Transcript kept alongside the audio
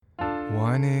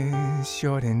One is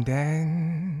short and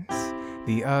dense,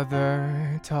 the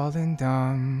other tall and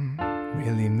dumb.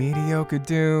 Really mediocre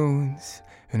dudes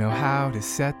who know how to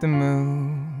set the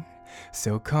mood.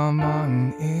 So come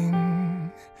on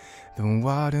in, the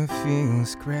water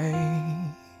feels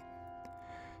great.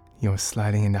 You're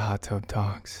sliding into Hot Tub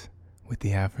Talks with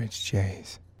the Average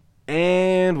J's.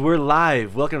 And we're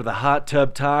live. Welcome to the Hot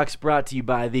Tub Talks, brought to you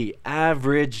by the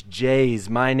Average J's.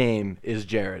 My name is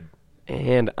Jared.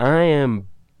 And I am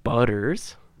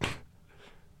Butters.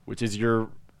 Which is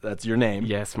that's your name.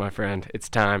 Yes, my friend. It's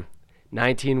time.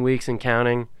 19 weeks and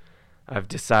counting. I've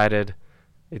decided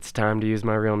it's time to use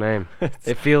my real name.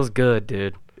 It feels good,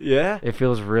 dude. Yeah? It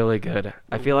feels really good.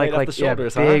 I feel Weight off like the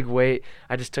shoulders, big huh? weight.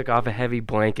 I just took off a heavy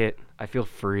blanket. I feel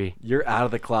free. You're out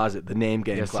of the closet, the name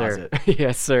game Yes, closet. sir.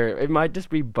 Yes, sir. It might just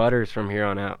be Butters from here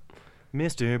on out.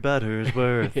 Mr.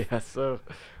 Buttersworth. Yeah, so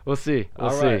we'll see. We'll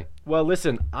All see. right. Well,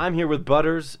 listen, I'm here with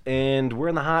Butters, and we're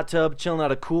in the hot tub chilling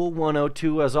out a cool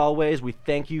 102 as always. We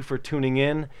thank you for tuning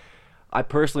in. I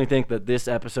personally think that this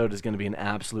episode is going to be an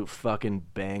absolute fucking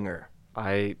banger.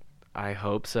 I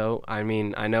hope so. I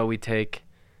mean, I know we take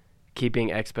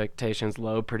keeping expectations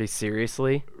low pretty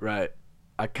seriously. Right.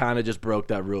 I kind of just broke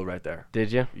that rule right there.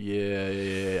 Did you?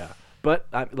 Yeah. But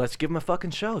let's give him a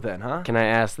fucking show then, huh? Can I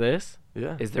ask this?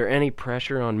 Yeah. Is there any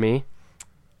pressure on me?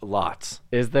 Lots.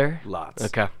 Is there? Lots.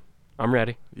 Okay. I'm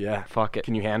ready. Yeah. Fuck it.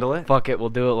 Can you handle it? Fuck it. We'll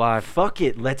do it live. Fuck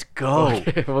it. Let's go.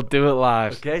 Okay, we'll do it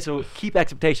live. Okay, so keep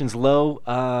expectations low.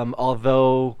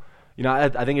 Although, I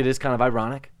think it is kind of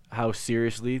ironic how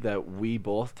seriously that we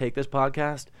both take this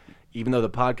podcast, even though the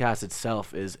podcast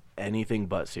itself is anything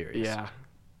but serious. Yeah.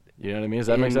 You know what I mean? Does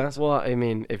that make sense? Well, I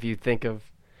mean, if you think of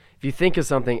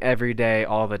something every day,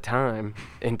 all the time,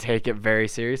 and take it very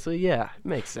seriously, yeah, it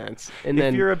makes sense. And if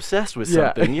then you're obsessed with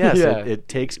Yeah, something, yes, yeah. it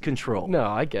takes control. no,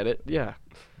 I get it. Yeah.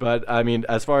 But, I mean,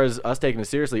 as far as us taking it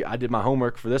seriously, I did my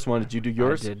homework for this one. Did you do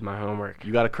yours? I did my homework.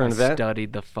 You got a current I event?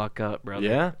 studied the fuck up, brother.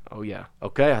 Yeah? Oh yeah.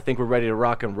 Okay, I think we're ready to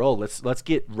rock and roll. Let's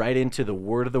get right into the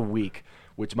word of the week,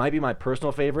 which might be my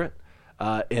personal favorite.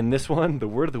 In this one, the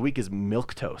word of the week is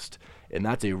milquetoast, and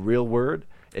that's a real word,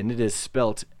 and it is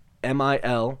spelt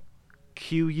MILQUE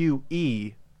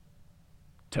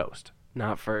toast.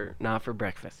 Not for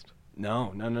breakfast.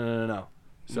 No.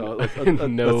 So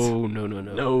No.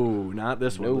 no, not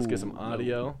this one. Let's get some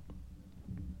audio.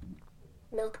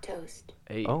 Milk toast.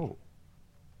 Hey. Oh,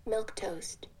 Milk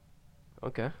toast.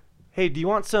 Okay. hey, do you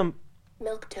want some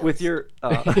Milk toast. with your?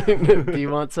 Do you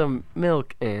want some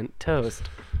milk and toast?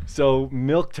 So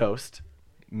milk toast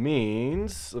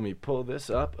means, let me pull this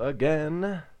up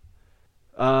again.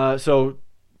 So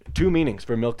two meanings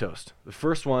for milk toast. The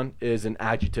first one is an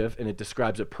adjective, and it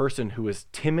describes a person who is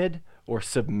timid or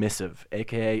submissive,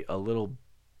 aka a little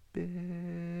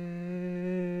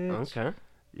bitch. Okay.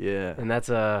 Yeah. And that's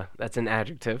an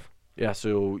adjective. Yeah,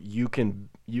 so you can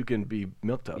be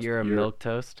milk toast. You're a milk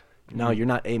toast? No, you're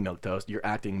not a milk toast. You're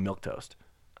acting milk toast.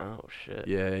 Oh shit.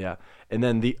 Yeah. And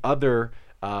then the other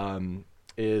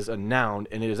is a noun,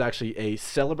 and it is actually a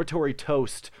celebratory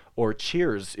toast or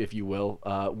cheers, if you will,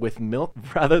 with milk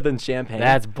rather than champagne.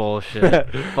 That's bullshit.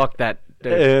 Fuck that.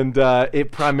 Dude. And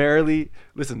it primarily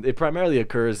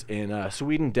occurs in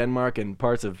Sweden, Denmark, and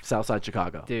parts of Southside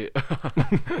Chicago. Dude.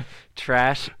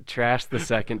 Trash the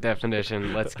second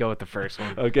definition. Let's go with the first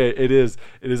one. Okay, it is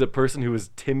a person who is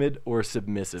timid or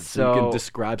submissive. So you can So-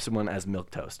 describe someone as milk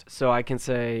toast. So I can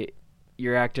say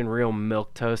you're acting real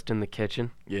milk toast in the kitchen.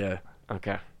 Yeah.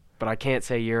 Okay. But I can't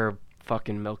say you're a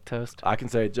fucking milk toast. I can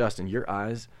say, Justin, your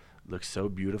eyes look so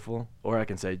beautiful. Or I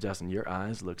can say, Justin, your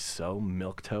eyes look so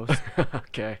milk toast.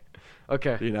 Okay.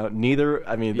 Neither,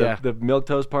 I mean, Yeah. the milk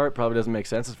toast part probably doesn't make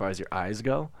sense as far as your eyes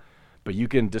go. But you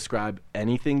can describe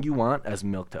anything you want as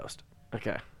milk toast.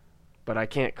 Okay. But I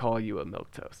can't call you a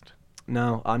milk toast.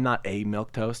 No, I'm not a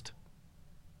milk toast.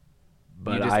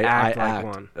 But You just I act like act,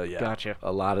 one. yeah, Gotcha.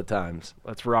 a lot of times.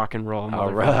 Let's rock and roll, All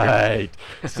motherfucker. right.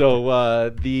 So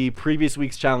the previous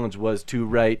week's challenge was to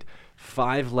write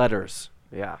 5 letters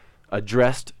Yeah.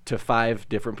 addressed to 5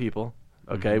 different people.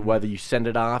 Okay, whether you send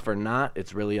it off or not,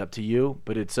 it's really up to you.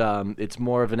 But it's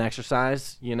more of an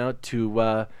exercise,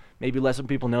 to maybe let some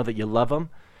people know that you love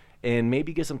them, and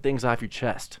maybe get some things off your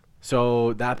chest.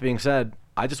 So that being said,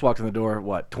 I just walked in the door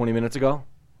 20 minutes ago.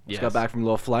 Just got Yes. back from a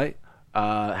little flight.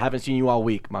 Haven't seen you all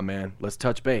week, my man. Let's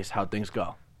touch base. How'd things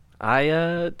go?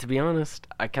 To be honest,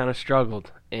 I kind of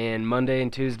struggled. And Monday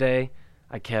and Tuesday,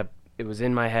 it was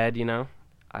in my head,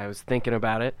 I was thinking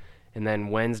about it. And then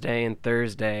Wednesday and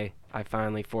Thursday, I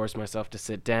finally forced myself to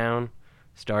sit down,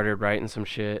 started writing some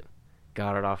shit,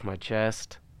 got it off my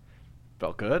chest.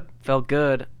 Felt good? Felt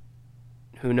good.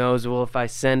 Who knows if I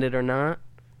send it or not?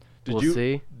 We'll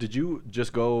see. Did you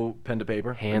just go pen to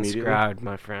paper? Hand immediately? scribed,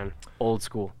 my friend. Old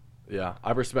school. Yeah,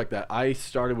 I respect that. I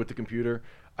started with the computer.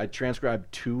 I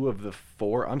transcribed 2 of the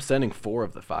 4. I'm sending 4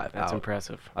 of the 5 That's out.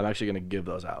 impressive. I'm actually going to give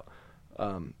those out.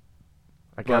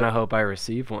 I kind of hope I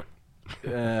receive one.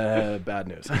 Bad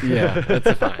news. Yeah,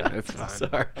 that's fine. That's fine.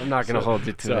 Sorry. I'm not going to hold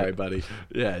you to Sorry, it. buddy.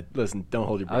 Yeah, listen, don't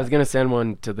hold your breath. I was going to send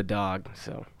one to the dog,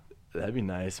 so. That'd be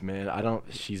nice, man.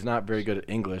 She's not very good at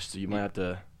English, so you might have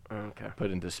to Okay. put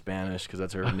it into Spanish because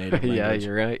that's her native language. Yeah,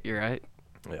 you're right. You're right.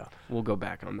 Yeah. We'll go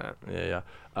back on that.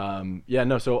 Yeah.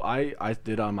 No, so I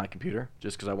did on my computer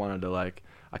just because I wanted to,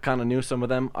 I kind of knew some of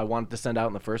them I wanted to send out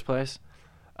in the first place.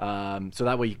 So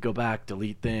that way you go back,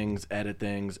 delete things, edit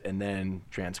things, and then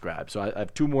transcribe. So I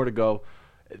have 2 more to go.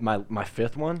 My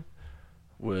 5th one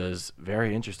was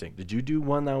very interesting. Did you do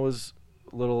one that was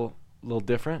a little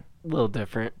different? A little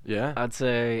different. Yeah. I'd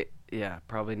say, yeah,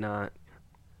 probably not.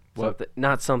 What?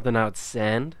 Not something I would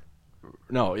send.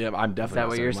 No, yeah, I'm definitely. Is that not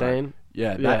what you're sending mine.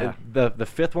 saying? Yeah. Yeah. The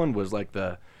 5th one was like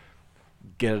the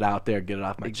get it out there, get it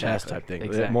off my chest type thing.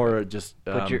 Exactly. More just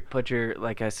Put your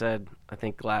like I said, I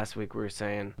think last week we were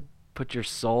saying, put your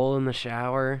soul in the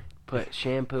shower, put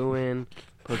shampoo in,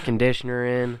 put conditioner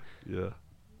in, yeah.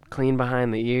 clean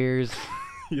behind the ears.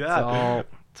 Yeah.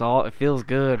 It's all it feels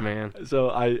good, man. So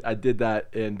I did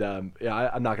that, and I'm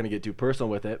not going to get too personal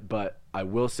with it, but I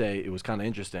will say it was kind of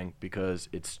interesting because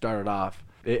it started off.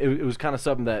 It was kind of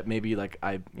something that maybe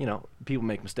people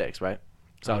make mistakes, right?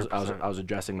 So I was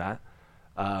addressing that,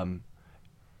 and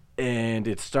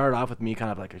it started off with me kind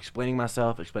of like explaining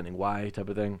myself, explaining why type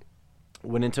of thing.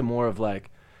 Went into more of my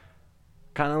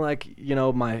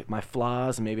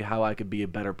flaws and maybe how I could be a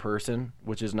better person,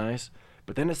 which is nice.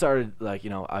 But then it started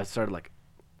I started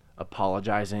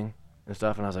apologizing and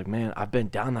stuff, and I was like, man, I've been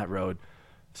down that road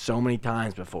so many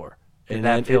times before. Did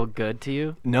that feel good to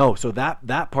you? No, so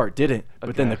that part didn't.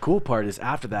 But then Okay. the cool part is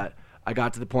after that, I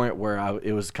got to the point where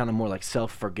it was kind of more like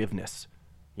self-forgiveness.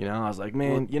 I was like,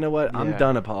 man, you know what? I'm yeah.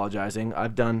 done apologizing.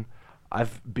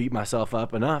 I've beat myself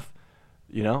up enough.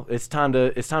 It's time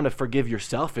to forgive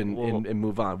yourself and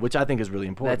move on, which I think is really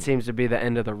important. That seems to be the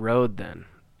end of the road then.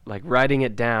 Like writing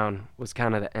it down was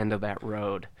kind of the end of that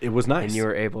road. It was nice. And you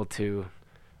were able to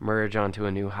merge onto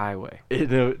a new highway.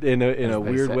 In a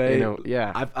weird say, way.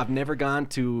 yeah. I've never gone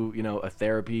to a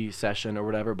therapy session or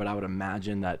whatever, but I would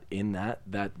imagine that in that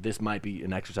this might be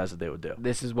an exercise that they would do.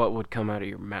 This is what would come out of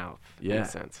your mouth. Yeah. In a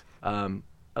sense. I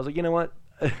was like, you know what?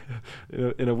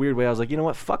 in a weird way, I was like, you know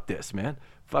what? Fuck this, man.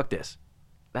 Fuck this.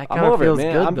 That I'm kind of over feels it,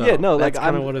 man. good though. That's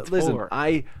kind of what it's listen, for.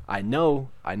 I know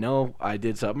I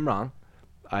did something wrong.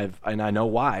 I know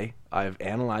why. I've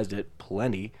analyzed it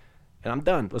plenty, and I'm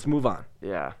done. Let's move on.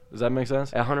 Yeah. Does that make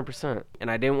sense? 100%.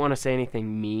 And I didn't want to say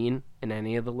anything mean in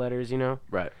any of the letters,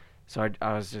 Right. So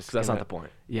I was just. 'Cause that's not the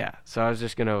point. Yeah. So I was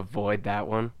just gonna avoid that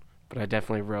one, but I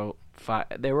definitely wrote 5.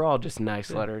 They were all just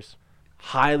nice letters.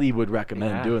 Highly would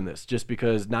recommend Yeah. doing this, just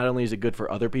because not only is it good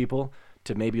for other people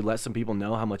to maybe let some people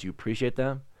know how much you appreciate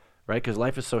them, right? Because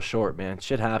life is so short, man.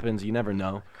 Shit happens. You never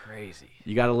know. Crazy.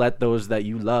 You got to let those that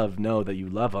you love know that you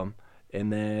love them.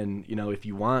 And then, if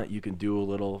you want, you can do a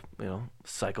little,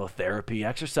 psychotherapy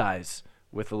exercise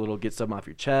with a little get something off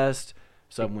your chest.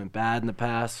 Something went bad in the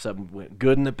past. Something went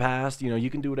good in the past. You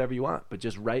can do whatever you want, but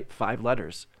just write 5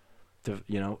 letters to,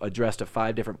 address to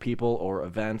 5 different people or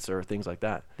events or things like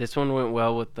that. This one went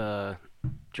well with the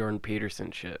Jordan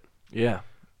Peterson shit. Yeah.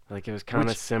 Like it was kind of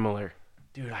Which- similar.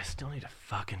 Dude, I still need to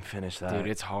fucking finish that. Dude,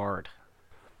 it's hard.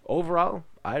 Overall,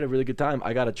 I had a really good time.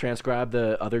 I got to transcribe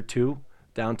the other 2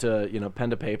 down to, pen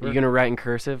to paper. You gonna write in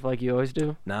cursive like you always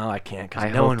do? No, I can't because I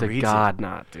no hope one to reads God it.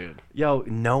 not, dude. Yo,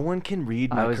 no one can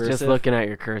read my I was cursive. just looking at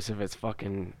your cursive. It's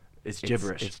fucking. It's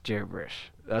gibberish. It's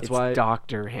gibberish. That's it's why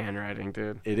doctor handwriting,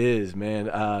 dude. it is, man.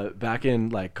 Back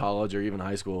in college or even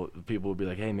high school, people would be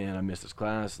like, "Hey, man, I missed this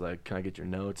class. Like, can I get your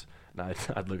notes?" And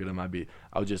I'd look at them. I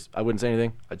wouldn't say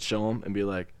anything. I'd show them and be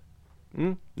like,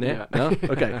 Yeah. no,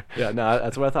 okay, yeah, no,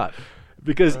 that's what I thought.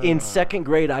 Because in 2nd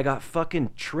grade, I got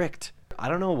fucking tricked. I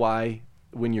don't know why.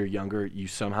 When you're younger, you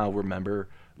somehow remember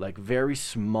very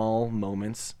small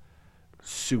moments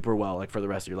super well, for the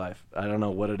rest of your life. I don't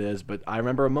know what it is, but I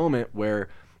remember a moment where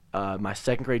my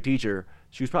 2nd grade teacher,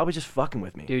 she was probably just fucking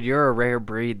with me. Dude, you're a rare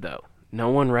breed, though. No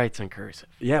one writes in cursive.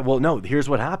 Yeah, well, no, here's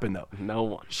what happened, though. No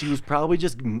one. She was probably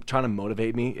just trying to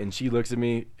motivate me, and she looks at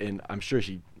me, and I'm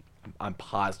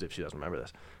positive she doesn't remember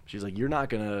this. She's like, you're not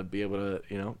going to be able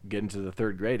to, get into the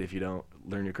 3rd grade if you don't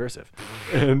learn your cursive.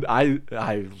 And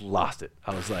I lost it.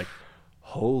 I was like,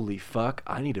 holy fuck,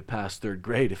 I need to pass 3rd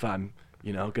grade if I'm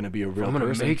You know, gonna be a real I'm gonna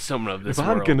person. make someone of this If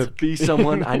world. I'm gonna be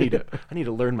someone, I need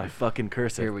to learn my fucking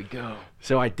cursive. Here we go.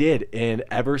 So I did, and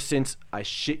ever since, I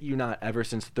shit you not, ever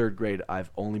since 3rd grade, I've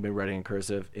only been writing in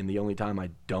cursive, and the only time I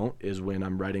don't is when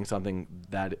I'm writing something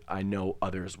that I know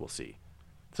others will see.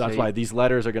 So that's So why you- these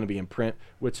letters are going to be in print,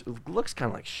 which looks kind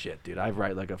of like shit, dude. I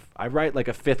write like a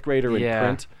 5th grader in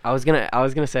print. I was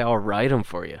gonna say I'll write them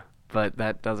for you, but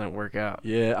that doesn't work out.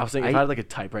 Yeah, I was thinking if I- I had like a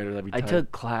typewriter, that'd be I tight.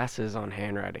 took classes on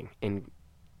handwriting in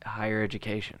higher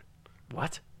education.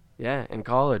 What? Yeah, in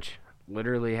college,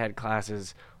 literally had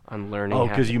classes on learning. Oh,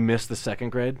 how because to- you missed the 2nd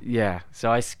grade? Yeah, so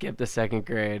I skipped the 2nd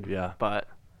grade. Yeah. but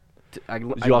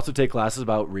Did you also take classes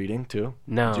about reading too?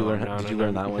 No, Did you learn, no, did no, you no,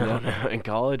 learn that one no, yet? no. In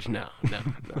college, no.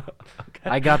 Okay.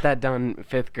 I got that done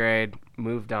 5th grade,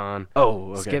 moved on.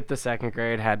 Oh, okay. Skipped the 2nd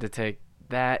grade, had to take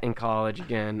that in college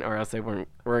again, or else they weren't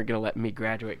gonna let me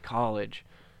graduate college,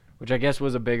 which I guess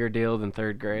was a bigger deal than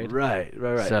 3rd grade. Right.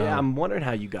 So- Yeah, I'm wondering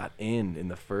how you got in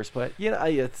the first place.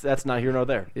 Yeah, that's not here nor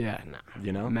there. Yeah, no.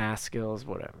 You know? Math skills,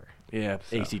 whatever. Yeah,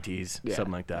 So- ACTs, Yeah,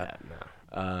 something like that. Yeah,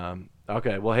 no.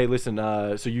 Okay, well, hey, listen.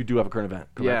 So you do have a current event,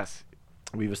 correct? Yes,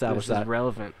 We've this established is that.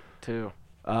 relevant too.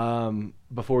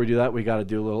 Before we do that, we got to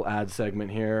do a little ad segment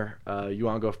here. You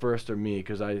want to go first or me?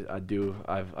 Because I'm a little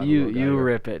guy You here.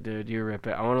 rip it, dude. You rip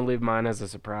it. I want to leave mine as a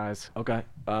surprise. Okay.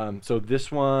 So this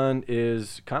one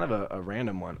is kind of a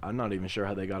random one. I'm not even sure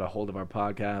how they got a hold of our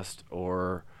podcast,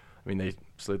 or I mean, they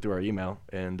slid through our email,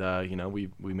 and we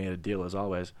made a deal as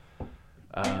always.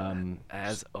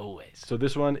 As always. So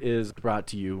this one is brought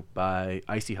to you by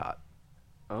Icy Hot,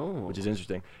 Oh, which is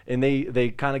interesting. And they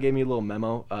kind of gave me a little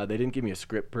memo. They didn't give me a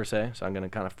script per se, so I'm gonna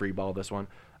kind of freeball this one.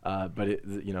 But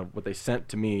what they sent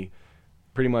to me,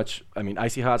 pretty much. I mean,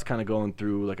 Icy Hot's kind of going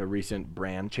through like a recent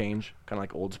brand change, kind of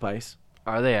like Old Spice.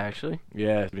 are they actually?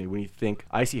 Yeah, I mean, when you think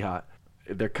Icy Hot,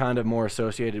 they're kind of more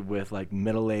associated with like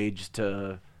middle-aged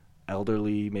to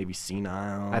elderly, maybe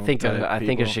senile. I think type of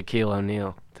people. Shaquille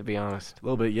O'Neal, to be honest, A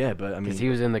little bit, yeah, but I mean, because he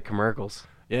was in the commercials.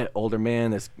 yeah, older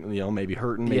man that's maybe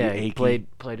hurting, maybe Yeah, achy. he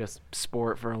played a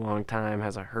sport for a long time,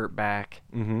 has a hurt back.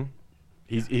 Mm-hmm.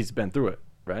 He's been through it,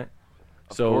 right?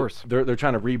 Of So course. they're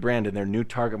trying to rebrand, and their new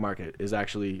target market is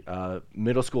actually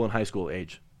middle school and high school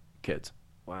age kids.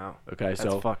 Wow. Okay, That's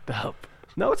so fucked up.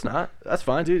 no, it's not. That's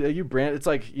fine, dude. You brand. It's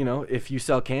like if you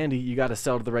sell candy, you got to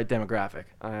sell to the right demographic.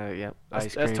 Yep.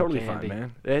 That's totally fine,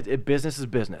 man. Business is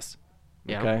business.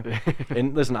 Yeah. Okay.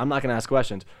 And listen, I'm not gonna ask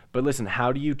questions, but listen,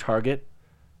 how do you target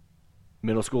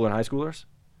middle school and high schoolers?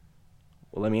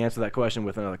 Well, let me answer that question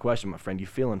with another question, my friend. You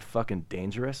feeling fucking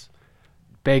dangerous?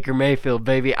 Baker Mayfield,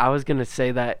 baby. I was gonna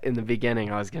say that in the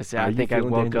beginning. I was gonna say Are I you think I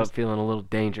feeling woke dangerous? up feeling a little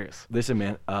dangerous. Listen,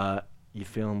 man. You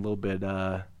feeling a little bit,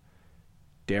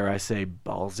 dare I say,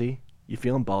 ballsy? You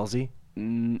feeling ballsy?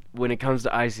 When it comes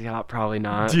to Icy Hot, probably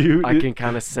not. Do you- I can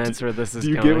kind of sense where this is Do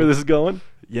you going. get where this is going?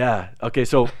 Yeah. Okay.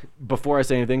 So before I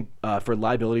say anything, for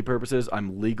liability purposes,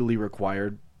 I'm legally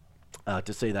required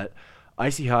to say that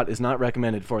Icy Hot is not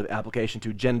recommended for the application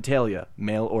to genitalia,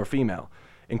 male or female,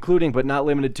 including but not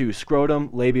limited to scrotum,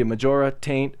 labia majora,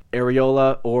 taint,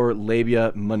 areola, or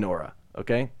labia minora.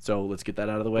 Okay. So let's get that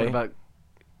out of the way. What about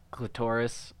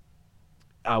clitoris?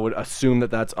 I would assume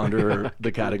that that's under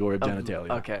the category of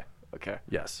genitalia. Okay. Okay.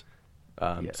 Yes.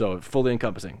 Yeah. So fully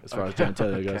encompassing as far as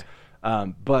genitalia Okay.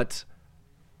 goes. But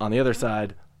on the other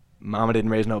side, mama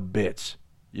didn't raise no bitch.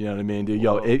 You know what I mean, dude?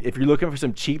 Yo, Whoa. if you're looking for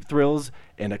some cheap thrills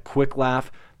and a quick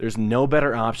laugh, there's no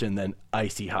better option than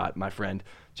Icy Hot, my friend.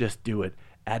 Just do it.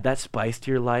 Add that spice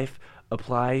to your life.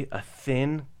 Apply a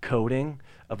thin coating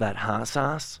of that hot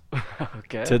sauce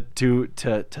Okay.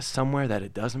 to somewhere that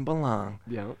it doesn't belong.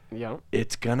 Yeah. Yeah.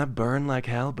 It's gonna burn like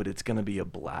hell, but it's gonna be a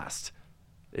blast.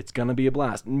 It's gonna be a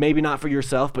blast. Maybe not for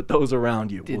yourself, but those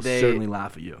around you Did will they- certainly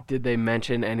laugh at you. Did they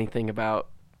mention anything about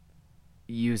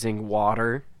using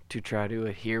water to try to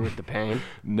adhere with the pain?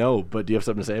 No, but do you have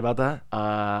something to say about that?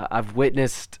 I've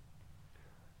witnessed.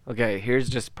 Okay, here's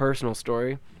just a personal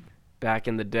story. Back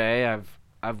in the day,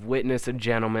 I've witnessed a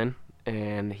gentleman,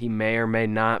 and he may or may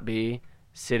not be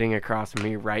sitting across from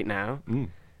me right now. Mm.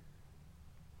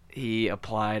 He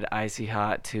applied Icy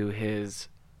Hot to his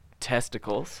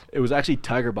testicles. It was actually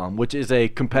Tiger Bomb, which is a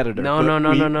competitor. No, but no,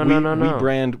 no, we- no, no, we- no, no, We no.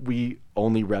 brand, we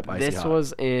only rep Icy This Hot.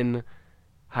 was in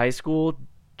high school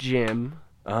gym,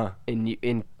 Uh-huh.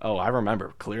 in Oh, I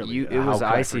remember clearly. you. It How was could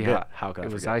I Icy forget? Hot. How could I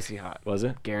It was forget? Icy Hot. Was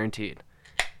it? Guaranteed.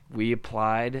 We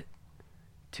applied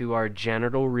to our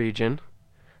genital region,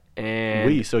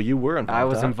 and So you were involved. I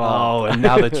was huh? involved. Oh, and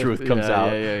now the truth comes Yeah,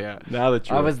 out. yeah. Now the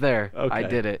truth. I was there. I Okay.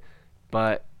 did it.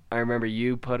 But I remember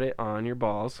you put it on your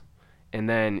balls, and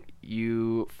then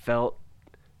you felt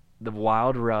the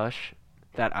wild rush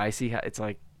that Icy Hot. It's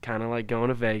like kind of like going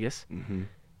to Vegas. Mm-hmm.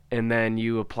 And then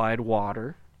you applied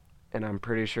water, and I'm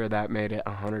pretty sure that made it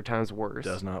 100 times worse.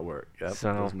 Does not work. Yep,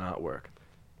 So- does not work.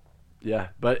 Yeah,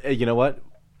 but you know what?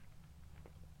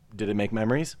 Did it make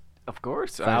memories? Of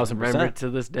course. I 1,000%. remember it to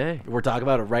this day. We're talking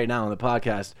about it right now on the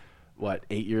podcast. What,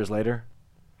 8 years later?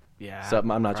 Yeah.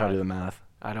 Something. I'm not trying to do the math.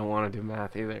 I don't want to do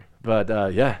math either.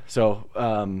 But yeah. So,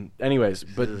 anyways,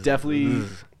 but definitely.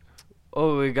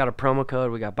 Oh, we got a promo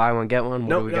code. We got buy one get one.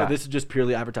 What do we got? This is just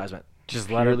purely advertisement. Just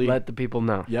purely- let the people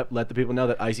know. Yep, let the people know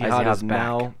that Icy Icy Hot Hot's is back.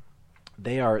 now.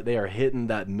 They are hitting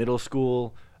that middle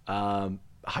school,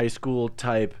 high school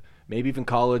type, maybe even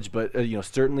college, but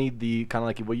certainly the kind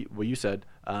of like what you said,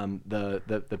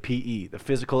 the PE, the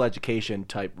physical education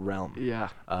type realm. Yeah.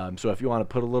 So if you want to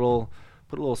put a little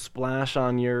splash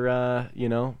on your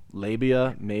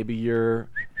labia, maybe your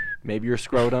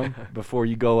scrotum before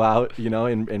you go out,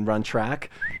 and run track,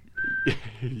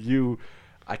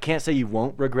 I can't say you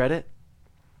won't regret it,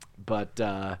 but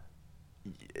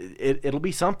it'll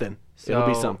be something. It'll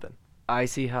be So- something.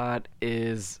 Icy Hot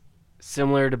is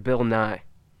similar to Bill Nye.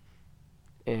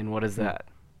 And what is that?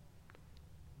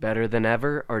 Better than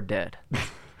ever or dead?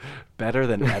 Better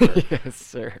than ever. Yes,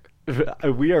 sir.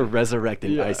 We are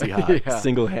resurrecting Yeah, Icy Hot yeah.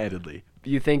 single-handedly.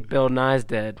 You think Bill Nye's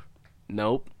dead?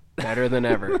 Nope. Better than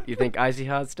ever. You think Icy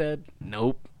Hot's dead?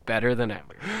 Nope. Better than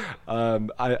ever.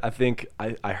 I think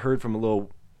I heard from a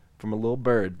little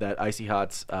bird that Icy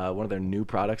Hot's one of their new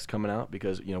products coming out,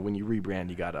 because when you rebrand,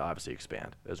 you got to obviously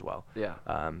expand as well. Yeah.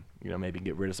 Maybe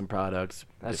get rid of some products.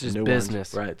 That's get some just new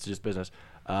business. ones. Right, it's just business.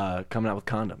 Coming out with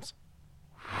condoms.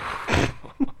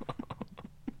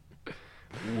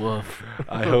 Woof.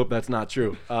 I hope that's not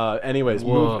true. Anyways,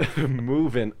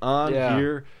 moving on Yeah.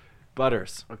 here.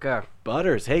 Butters. Okay.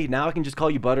 Butters. Hey, now I can just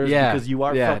call you Butters Yeah. because you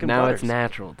are yeah, fucking now Butters. it's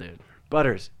natural, dude.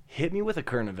 Butters, hit me with a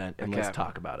current event and let's Okay.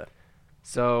 talk about it.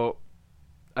 So,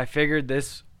 I figured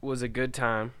this was a good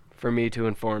time for me to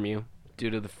inform you due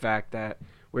to the fact that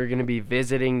we're going to be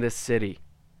visiting this city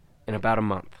in about a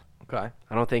month. Okay.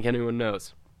 I don't think anyone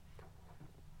knows.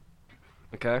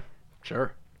 Okay?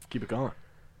 Sure. Keep it going.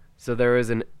 So there was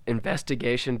an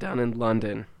investigation done in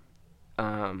London,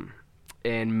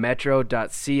 and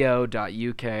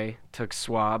metro.co.uk took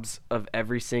swabs of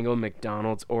every single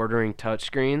McDonald's ordering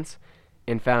touchscreens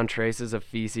and found traces of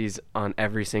feces on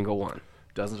every single one.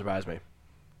 Doesn't surprise me.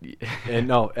 And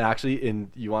no, actually,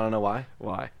 you want to know why?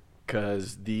 Why?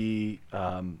 Because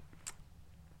I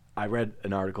read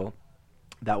an article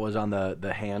that was on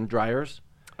the hand dryers.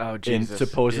 Oh, And Jesus.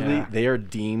 supposedly Yeah. they are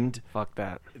deemed Fuck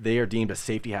that. a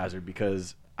safety hazard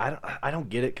because I don't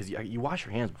get it, because you wash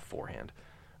your hands beforehand,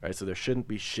 right? So there shouldn't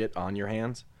be shit on your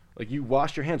hands. Like, you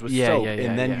wash your hands with Yeah, soap yeah, yeah,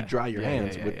 and then yeah. you dry your Yeah,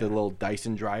 hands yeah, with yeah. the little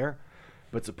Dyson dryer.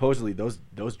 But supposedly those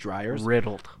dryers,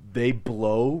 Riddled. they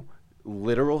blow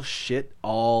literal shit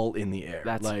all in the air.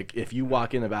 That's- like, if you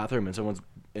walk in the bathroom and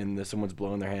someone's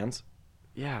blowing their hands,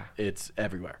 Yeah. it's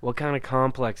everywhere. What kind of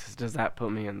complexes does that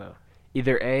put me in, though?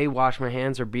 Either A, wash my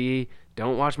hands, or B,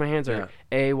 don't wash my hands, or Yeah.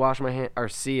 A, wash my hands, or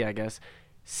C, I guess.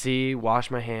 C, wash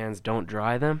my hands, don't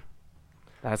dry them.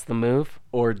 That's the move.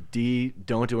 Or D,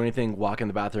 don't do anything, walk in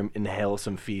the bathroom, inhale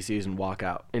some feces, and walk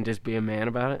out. And just be a man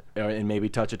about it. And maybe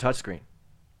touch a touchscreen.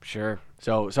 Sure.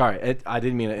 So, sorry, I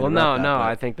didn't mean to Well, interrupt no, that, but-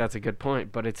 I think that's a good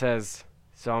point. But it says,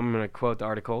 so I'm going to quote the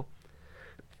article.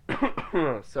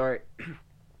 Sorry.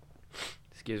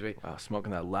 Excuse me. Wow,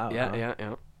 smoking that loud. Yeah, huh?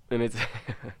 yeah. And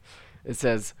it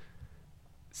says,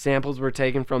 samples were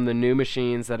taken from the new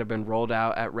machines that have been rolled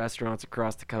out at restaurants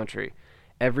across the country.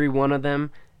 Every one of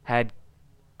them had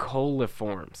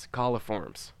coliforms.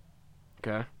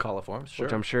 Okay? Coliforms, sure.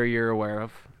 Which I'm sure you're aware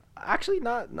of. Actually,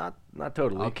 not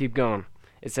totally. I'll keep going.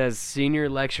 It says senior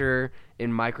lecturer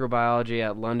in microbiology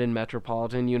at London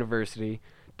Metropolitan University,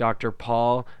 Dr.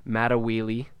 Paul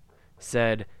Matawili,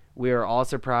 said, "We are all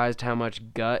surprised how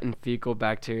much gut and fecal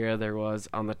bacteria there was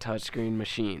on the touchscreen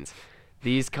machines.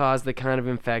 These cause the kind of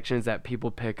infections that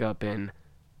people pick up in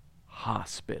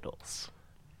hospitals."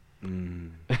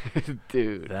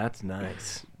 Dude, That's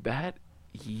nice. that,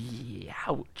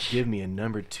 ouch. Give me a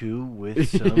number 2 with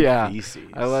some Yeah, feces.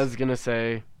 I was gonna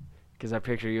say, because I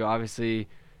picture you obviously,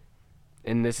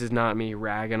 and this is not me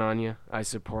ragging on you. I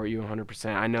support you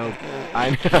 100%. I know.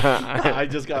 I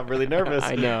just got really nervous.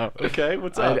 I know. Okay,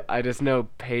 what's up? I just know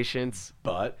patience.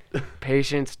 But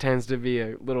Patience tends to be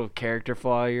a little character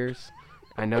flaw of yours.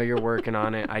 I know you're working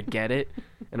on it. I get it,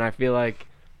 and I feel like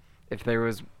if there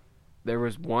was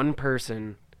one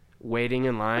person waiting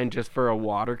in line just for a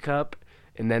water cup,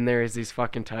 and then there is these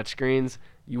fucking touchscreens,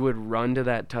 you would run to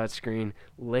that touchscreen,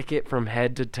 lick it from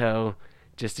head to toe,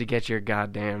 just to get your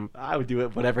goddamn. I would do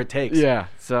it whatever it takes. Yeah.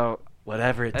 So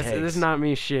Whatever it this takes. is not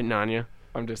me shitting on you.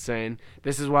 I'm just saying.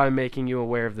 This is why I'm making you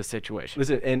aware of the situation.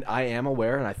 Listen, and I am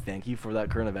aware, and I thank you for that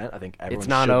current event. I think everyone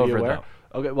not should over, be aware.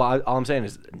 though. Okay, well, all I'm saying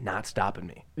is not stopping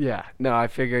me. Yeah. No, I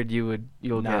figured you'll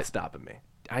Not get. stopping me.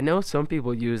 I know some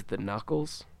people use the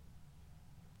knuckles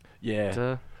Yeah.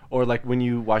 to. Or like when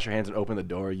you wash your hands and open the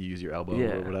door, you use your elbow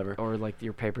or whatever. Or like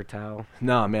your paper towel.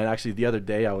 No, man. Actually, the other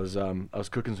day I was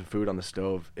cooking some food on the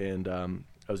stove, and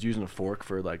I was using a fork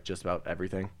for like just about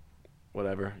everything,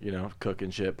 whatever,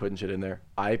 cooking shit, putting shit in there.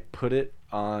 I put it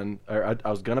on, or I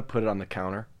was gonna put it on the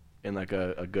counter in like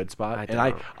a good spot, and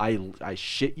I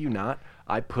shit you not,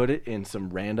 I put it in some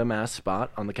random ass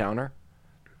spot on the counter,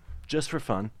 just for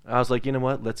fun. I was like, you know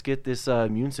what? Let's get this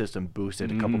immune system boosted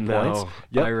a couple points.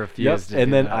 I refuse to And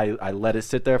do then that. I let it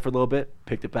sit there for a little bit,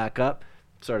 picked it back up,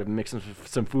 started mixing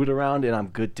some food around, and I'm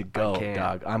good to go, can't.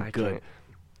 dog. I'm I good. can't.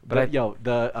 But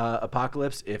the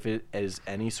apocalypse, if it is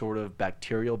any sort of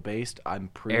bacterial based, I'm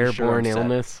pretty sure Airborne I'm set.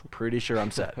 illness. Pretty sure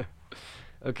I'm set.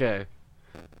 Okay.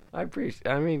 I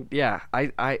mean, yeah,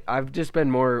 I've just been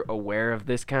more aware of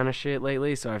this kind of shit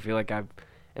lately, so I feel like I've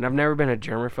never been a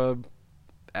germaphobe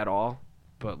at all,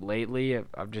 but lately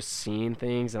I've just seen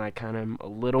things and I kind of am a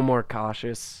little more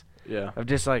cautious. Yeah. I've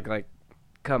just like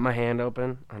cut my hand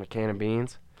open on a can of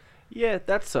beans. Yeah,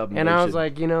 that's something. And they I was should-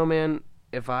 like, man,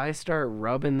 if I start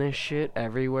rubbing this shit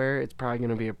everywhere, it's probably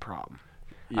going to be a problem.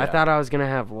 I Yeah. thought I was going to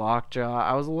have lockjaw.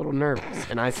 I was a little nervous.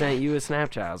 And I sent you a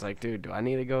Snapchat. I was like, dude, do I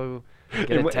need to go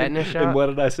get a tetanus shot? And what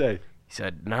did I say? He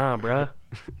said, nah, bruh.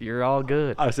 You're all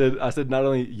good. I said not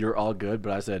only you're all good,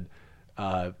 but I said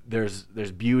there's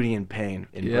beauty in pain.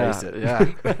 Embrace it.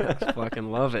 Yeah. Just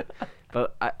fucking love it.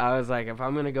 But I was like, if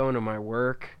I'm going to go into my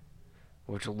work,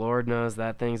 which Lord knows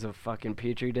that thing's a fucking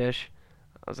petri dish,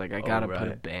 I was like, I got to put a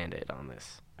right. Band-Aid on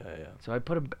this. Yeah. So I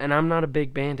and I'm not a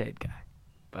big Band-Aid guy,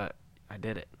 but I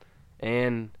did it.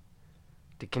 And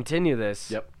to continue this,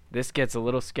 Yep. this gets a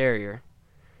little scarier.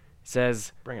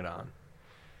 Says Bring it on.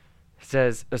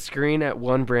 a screen at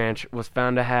one branch was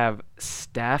found to have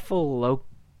Staphylococcus.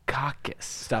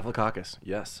 Staphylococcus.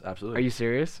 Yes, absolutely. Are you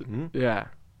serious? Mhm. Yeah.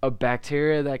 A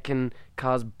bacteria that can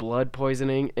cause blood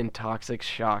poisoning and toxic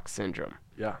shock syndrome.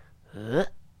 Yeah. Dude.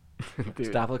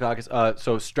 Staphylococcus.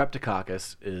 So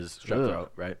streptococcus is strep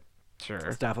throat, right?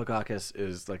 Sure. Staphylococcus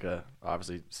is like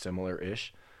obviously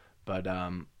similar-ish, but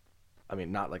I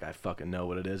mean, not like I fucking know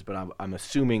what it is, but I'm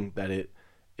assuming that it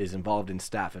is involved in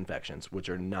staph infections, which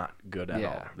are not good at all.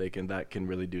 Yeah. That can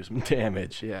really do some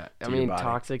damage. Yeah. I to your mean, body.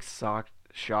 toxic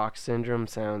shock syndrome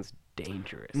sounds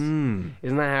dangerous. Mm.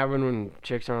 Isn't that happen when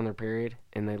chicks are on their period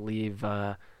and they leave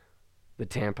the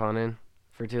tampon in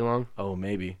for too long? Oh,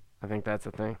 maybe. I think that's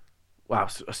a thing. Wow.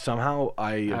 So somehow I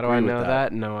How agree do I with know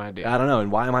that? No idea. I don't know.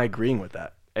 And why am I agreeing with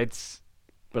that? It's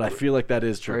But I feel like that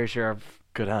is true. pretty sure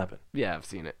Could happen. I've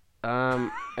seen it.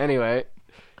 Anyway,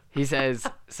 he says,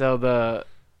 so the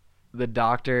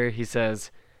doctor, he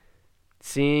says,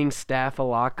 seeing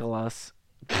Staphylococcus.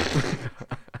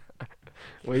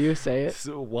 Will you say it?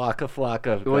 So, waka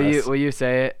flocka. Will you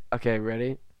say it? Okay,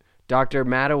 ready? Dr.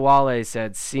 Matawale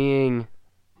said seeing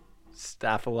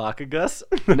Staphylococcus?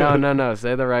 no,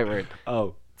 say the right word.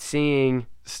 Oh, Seeing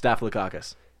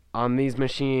Staphylococcus. on these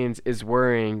machines is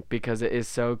worrying because it is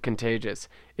so contagious.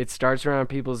 It starts around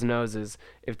people's noses.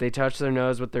 If they touch their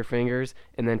nose with their fingers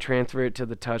and then transfer it to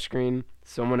the touchscreen,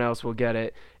 someone else will get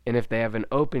it. And if they have an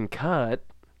open cut,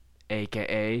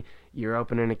 aka you're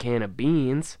opening a can of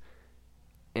beans,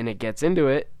 and it gets into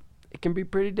it, it can be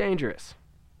pretty dangerous.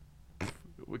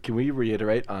 Can we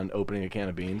reiterate on opening a can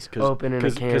of beans? Opening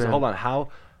a can Because of- hold on, how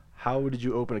did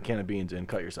you open a can of beans and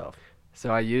cut yourself? So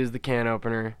I used the can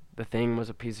opener. The thing was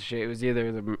a piece of shit. It was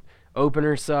either the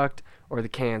opener sucked or the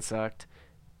can sucked,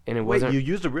 and it Wait, wasn't. you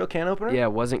used a real can opener? Yeah,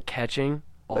 it wasn't catching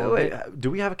all of Wait, it. do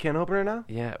we have a can opener now?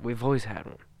 Yeah, we've always had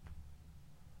one.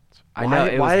 I Why- know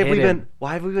it why was have hidden.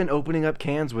 why have we been opening up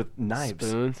cans with knives?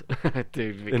 Spoons,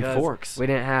 dude, because forks. we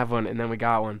didn't have one, and then we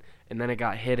got one, and then it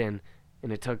got hidden,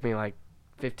 and it took me like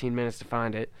 15 minutes to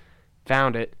find it.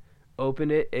 Found it,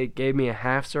 opened it. It gave me a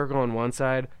half circle on one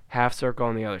side, half circle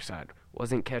on the other side.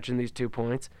 Wasn't catching these 2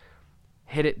 points.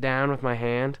 Hit it down with my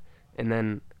hand, and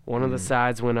then one of the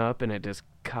sides went up, and it just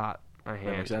caught my That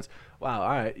makes hand. sense. Wow. All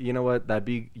right. You know what? That'd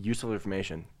be useful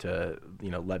information to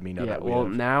let me know Yeah, that. we well,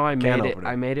 have now I can made it. opener.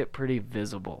 I made it pretty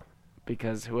visible,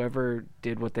 because whoever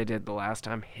did what they did the last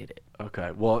time hit it.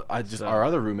 Okay. Well, So- our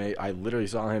other roommate, I literally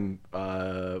saw him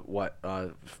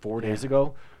 4 days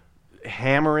ago,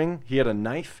 hammering. He had a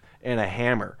knife and a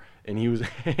hammer, and he was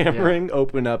hammering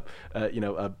open up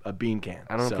a bean can.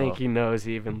 I don't So- think he knows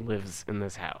he even lives in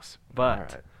this house. But All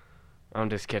right. I'm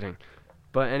just kidding.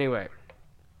 But anyway,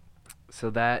 so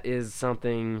that is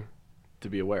something to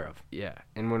be aware of. Yeah,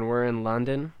 and when we're in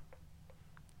London,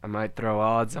 I might throw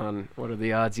odds on what are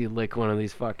the odds you lick one of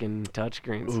these fucking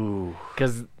touchscreens. Ooh.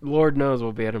 Because Lord knows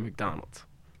we'll be at a McDonald's.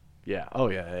 Yeah. Oh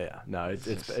yeah. No,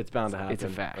 it's bound to happen. It's a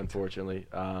fact. Unfortunately.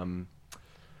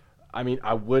 I mean,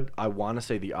 I want to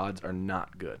say the odds are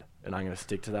not good, and I'm going to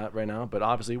stick to that right now. But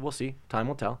obviously, we'll see. Time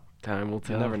will tell. Time will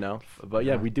tell. You never know. But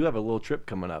yeah, we do have a little trip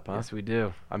coming up, huh? Yes, we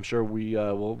do. I'm sure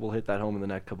we'll hit that home in the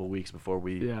next couple of weeks before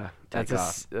we take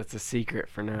off. That's a secret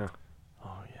for now.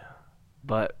 Oh yeah.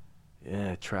 But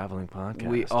Yeah, traveling podcast.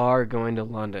 we are going to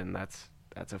London. That's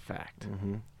a fact.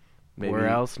 Mm-hmm. Where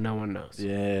else? No one knows.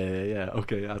 Yeah.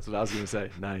 Okay, that's what I was gonna say.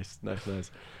 Nice.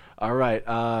 All right.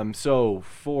 So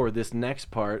for this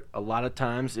next part, a lot of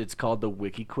times it's called the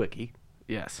Wiki Quickie.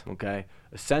 Yes. Okay.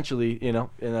 Essentially, and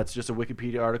that's just a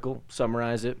Wikipedia article.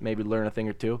 Summarize it, maybe learn a thing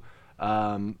or two.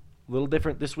 Little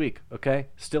different this week. Okay.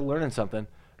 Still learning something,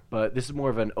 but this is more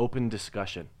of an open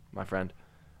discussion, my friend.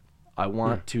 I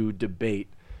want to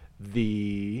debate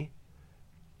the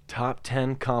top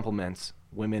 10 compliments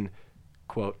women,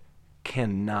 quote,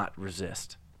 cannot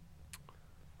resist.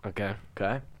 Okay.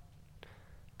 Okay?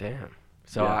 Damn.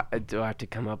 So Yeah. do I have to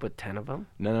come up with 10 of them?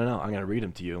 No. I'm going to read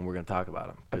them to you, and we're going to talk about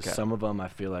them. Because Okay. some of them I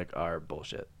feel like are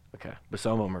bullshit. Okay. But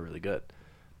some of them are really good.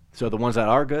 So the ones that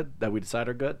are good, that we decide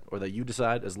are good, or that you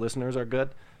decide as listeners are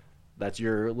good, that's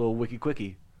your little wiki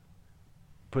quickie.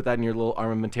 Put that in your little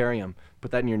armamentarium.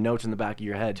 Put that in your notes in the back of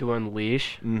your head. To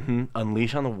unleash? Mm-hmm.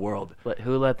 Unleash on the world.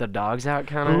 Who let the dogs out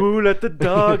kind of? Who let the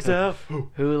dogs out?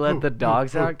 Who let the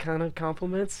dogs out kind of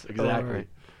compliments? Exactly. Alright.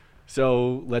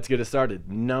 So let's get it started.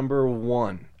 Number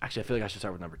 1. Actually, I feel like I should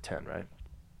start with number 10, right?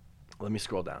 Let me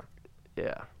scroll down.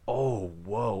 Yeah. Oh,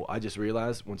 whoa. I just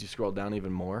realized once you scroll down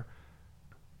even more,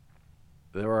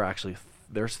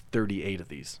 there's 38 of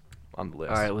these on the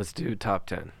list. All right, let's do top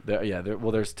 10.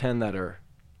 There's 10 that are,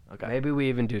 okay. Maybe we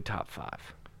even do top 5.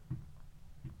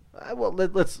 Well,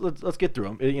 let's get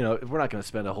through them. We're not going to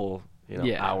spend a whole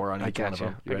hour on each one of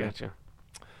them. I gotcha.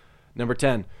 Number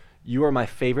 10, you are my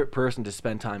favorite person to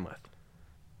spend time with.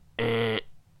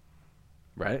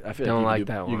 Right? I feel Don't like like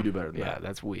that one. You could do better than yeah, that.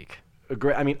 that's weak.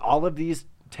 Great. I mean, all of these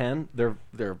 10, they're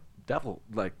definitely,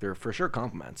 like, they're for sure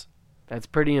compliments. That's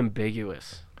pretty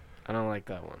ambiguous. I don't like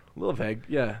that one. A little vague,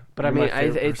 yeah. But You're I my mean,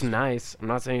 favorite it's person. nice. I'm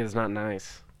not saying it's not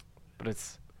nice, but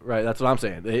it's Right, that's what I'm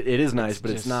saying. It is nice, It's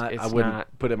but it's just- not. it's I wouldn't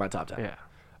not- put it in my top 10.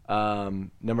 yeah,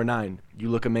 Number 9, you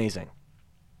look amazing.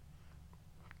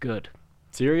 good.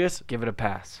 Serious? Give it a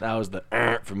pass. That was the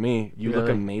for me. You look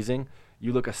Really? amazing.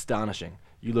 You look astonishing.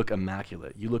 You look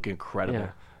immaculate. You look incredible.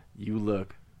 Yeah. You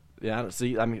look. Yeah, I don't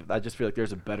see. I mean, I just feel like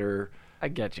there's a better. I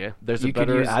get you. There's a you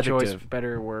better could use adjective.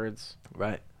 better words.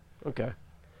 Right. Okay.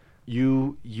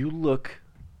 You look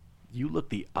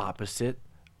the opposite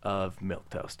of milk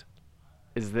toast.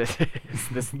 Is this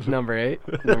number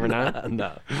 8? Number 9?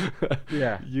 No.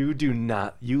 Yeah. You do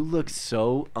not. You look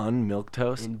so un-milk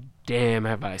toast. And damn,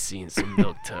 have I seen some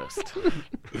milk toast.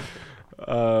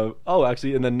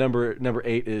 Actually, and then number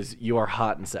 8 is you are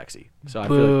hot and sexy. So I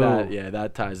feel like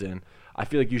that ties in. I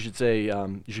feel like you should say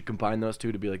you should combine those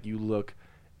two to be like you look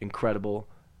incredible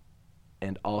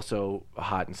and also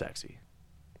hot and sexy.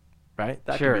 Right?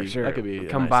 That Sure. That could be a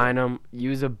nice Combine thing. them.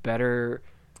 Use a better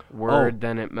word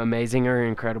than amazing or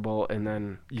incredible, and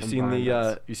then You combine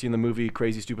those. seen the movie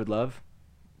Crazy Stupid Love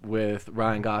with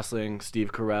Ryan Gosling,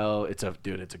 Steve Carell? It's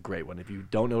a great one. If you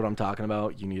don't know what I'm talking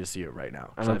about, you need to see it right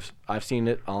now. 'Cause I've seen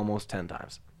it almost 10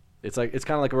 times. It's kind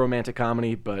of like a romantic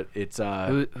comedy, but it's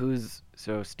Who's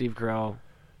Steve Carell?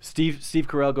 Steve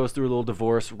Carell goes through a little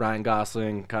divorce. Ryan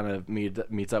Gosling kind of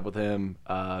meets up with him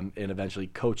and eventually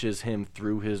coaches him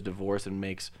through his divorce and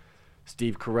makes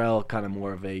Steve Carell kind of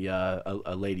more of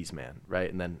a ladies' man, right?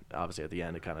 And then obviously at the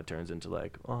end it kind of turns into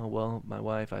like, oh well, my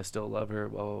wife, I still love her,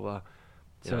 blah blah blah.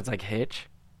 So it's like Hitch.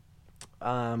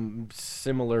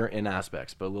 Similar in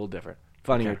aspects, but a little different.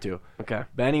 Funnier too. Okay.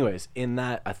 But anyways, in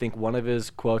that, I think one of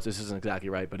his quotes, this isn't exactly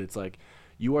right, but it's like,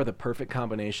 you are the perfect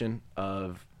combination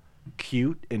of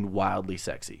cute and wildly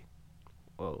sexy.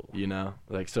 Whoa.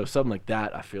 Like, so something like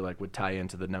that I feel like would tie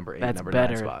into the number 8, That's number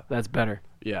better. 9 spot. That's better.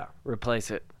 Yeah. Replace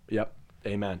it. Yep.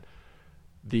 Amen.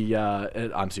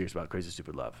 I'm serious about Crazy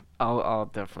Stupid Love. I'll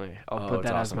definitely put it's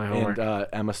that awesome. as my homework. And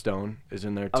Emma Stone is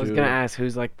in there too. I was gonna ask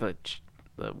who's like the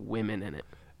women in it.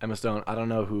 Emma Stone. I don't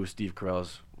know who Steve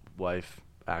Carell's wife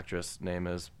actress name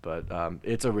is, but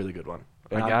it's a really good one.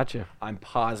 And I gotcha. I'm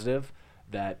positive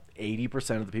that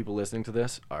 80% of the people listening to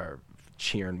this are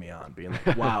cheering me on, being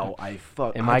like, "Wow,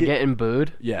 Am I getting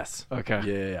booed? Yes.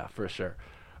 Okay. Yeah, for sure.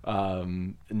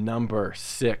 Number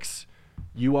 6,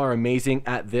 you are amazing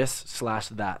at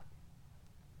this/that.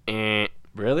 Eh.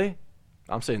 Really?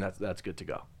 I'm saying that's good to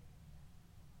go.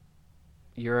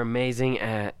 you're amazing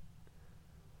at.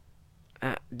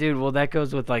 Dude, well, that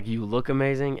goes with like you look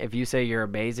amazing. If you say you're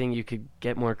amazing, you could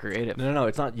get more creative. No.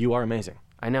 It's not. You are amazing.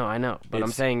 I know, but I'm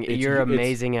It's- saying it's- you're it's-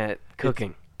 amazing at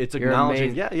cooking. It's You're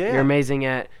acknowledging. amaz- Yeah. You're amazing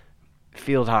at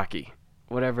field hockey,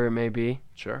 whatever it may be.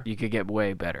 Sure. You could get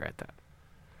way better at that.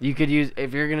 You could use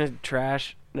if you're gonna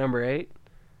trash number 8,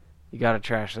 you gotta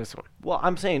trash this one. Well,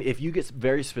 I'm saying if you get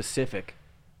very specific,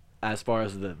 as far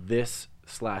as the this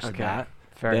 / Okay, that,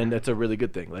 fair. then that's a really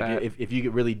good thing. Like That- if you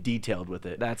get really detailed with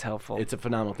it, That's helpful. it's a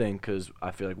phenomenal thing because I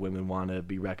feel like women want to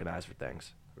be recognized for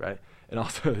things, right? And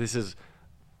also, this is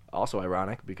also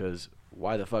ironic because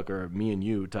why the fuck are me and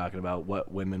you talking about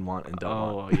what women want and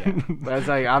don't want? yeah. That's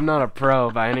like I'm not a pro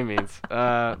by any means,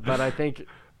 but I think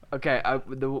okay.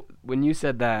 When you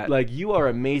said that, Like you are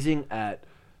amazing at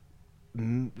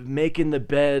making the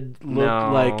bed look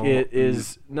No. like it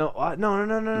is no.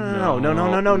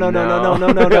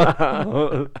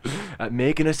 At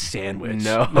making a sandwich.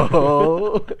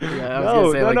 No. Yeah, I was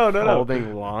gonna say like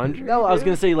folding laundry. No, I was dude.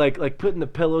 gonna say like putting the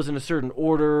pillows in a certain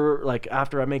order, like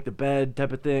after I make the bed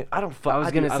type of thing. I don't. I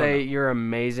was gonna don't say know. you're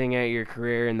amazing at your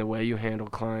career and the way you handle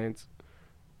clients.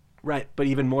 Right, but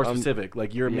even more specific.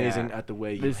 Like you're amazing yeah. at the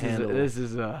way you This handle.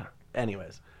 is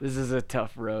Anyways, a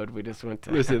tough road we just went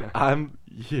to. listen,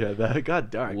 that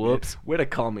got dark. dude. Whoops. Way to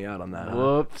call me out on that. huh?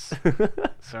 Whoops.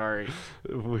 Sorry.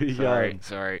 We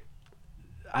Sorry.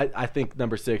 I think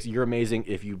number 6, you're amazing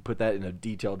if you put that in a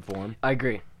detailed form. I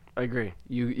agree.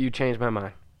 You changed my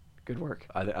mind. Good work.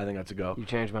 I think that's a go. You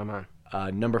changed my mind.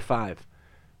 Number 5,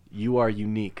 you are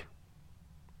unique.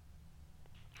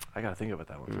 I gotta think about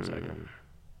that one for a second.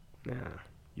 Yeah.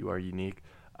 You are unique.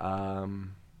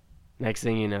 Next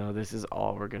thing you know, this is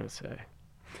all we're gonna say.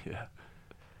 Yeah.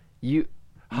 You,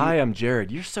 Hi, I'm Jared.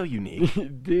 You're so unique.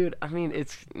 dude. I mean,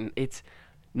 it's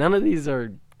none of these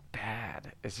are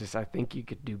bad. It's just I think you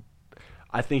could do.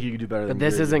 I think you could do better than But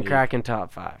this you're isn't unique. cracking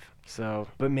top 5. So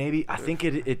But maybe I think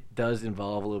it does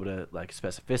involve a little bit of like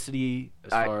specificity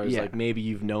as I- far as yeah. like maybe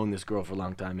you've known this girl for a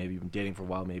long time, maybe you've been dating for a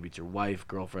while, maybe it's your wife,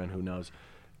 girlfriend, who knows?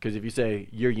 Because if you say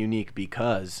you're unique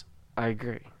because I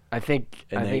agree. I think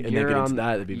And I then- think and then you're get into on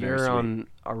that, it'd be very you're sweet. on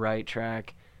a right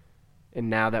track. And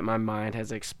now that my mind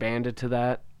has expanded to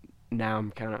that, now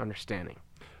I'm kind of understanding.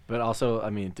 But also, I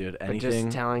mean, dude, just anything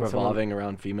telling revolving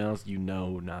around females, you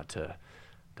know not to.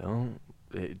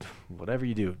 Whatever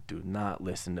you do, do not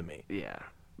listen to me. Yeah.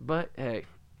 But hey,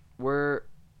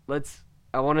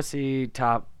 I want to see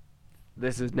top.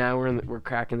 This is now we're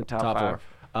cracking the top 5.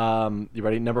 4. You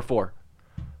ready? Number 4.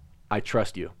 I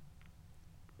trust you.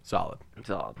 Solid,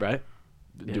 Solid. right?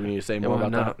 Yeah. Do we need to say Yeah, more well,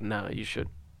 about that? No, you should.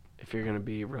 If you're gonna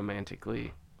be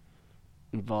romantically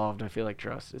involved, I feel like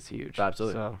trust is huge.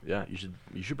 Absolutely. So Yeah,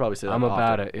 you should probably say that. I'm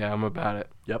about often. it. Yeah, I'm about it.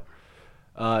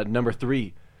 Yep. Number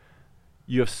 3.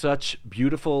 You have such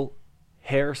beautiful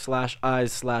hair /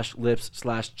 eyes / lips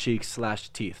 / cheeks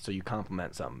 / teeth. So you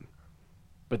compliment something.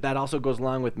 But that also goes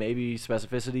along with maybe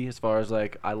specificity as far as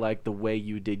like, I like the way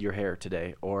you did your hair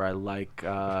today. Or I like,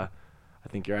 I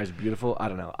think your eyes are beautiful. I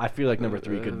don't know. I feel like number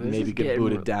 3 could This maybe is get getting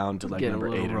booted down to like getting number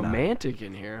a 8 little or 9. romantic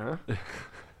in here, huh?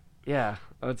 Yeah,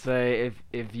 I would say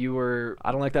if you were,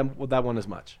 I don't like that one as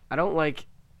much. I don't like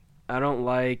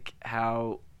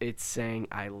how it's saying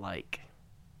I like.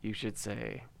 You should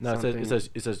say No, something.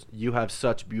 it says you have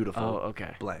such beautiful. Oh,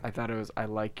 okay. blank. I thought it was I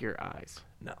like your eyes.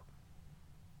 No,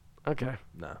 Okay,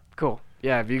 no. cool.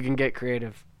 Yeah, if you can get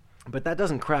creative. But that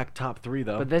doesn't crack top 3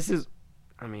 though. But this is,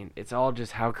 I mean, it's all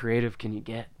just how creative can you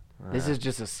get. This is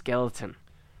just a skeleton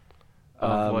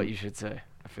of what you should say,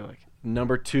 I feel like.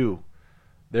 Number 2,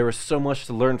 there is so much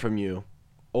to learn from you,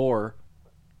 or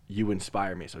you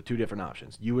inspire me. So 2 different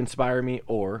options. You inspire me,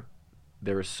 or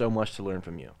there is so much to learn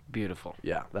from you. Beautiful.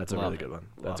 Yeah, that's a Love really it. good one.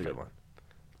 That's a Love good it. one.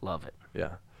 Love it.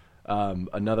 Yeah.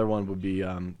 Another one would be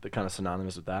the kind of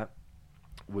synonymous with that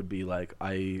would be like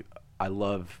I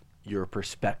love your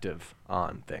perspective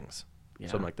on things. Yeah.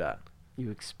 Something like that.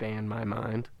 You expand my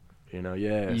mind. You know,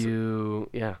 yeah.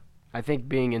 Yeah. I think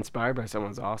being inspired by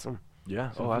someone's awesome.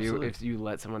 Yeah. So Oh, absolutely. if you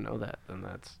let someone know that, then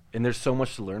that's And there's so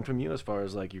much to learn from you as far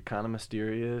as like you're kind of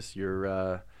mysterious.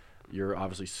 You're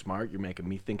obviously smart. You're making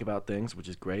me think about things, which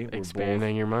is great. We're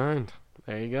expanding your mind.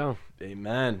 There you go. both,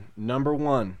 amen. Number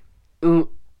 1,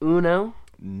 Uno.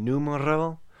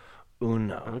 numero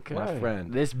uno, Okay. my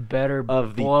friend. This better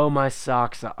Of the- blow my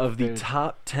socks off. Of the dude.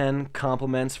 top 10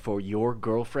 compliments for your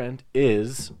girlfriend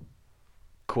is,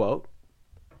 quote,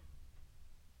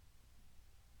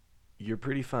 you're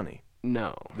pretty funny.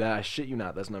 No. That I shit you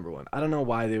not. That's number 1. I don't know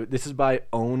why this is by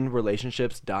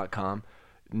ownrelationships.com.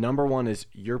 Number 1 is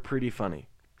you're pretty funny.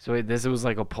 So wait, this was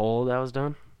like a poll that was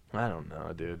done? I don't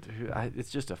know, dude. It's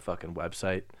just a fucking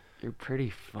website. You're pretty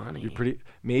funny. You're pretty.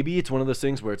 Maybe it's one of those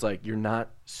things where it's like you're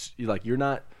not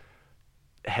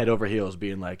head over heels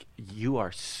being like, you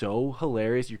are so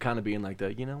hilarious. You're kind of being like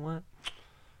you know what?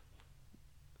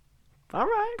 All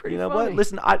right. Pretty You know funny. what?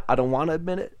 Listen, I don't want to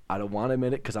admit it. I don't want to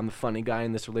admit it because I'm the funny guy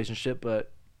in this relationship,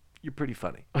 but you're pretty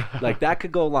funny. Like, that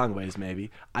could go a long ways, maybe.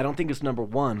 I don't think it's number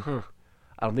one. Huh.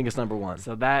 I don't think it's number one.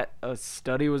 So that a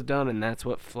study was done, and that's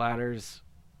what flatters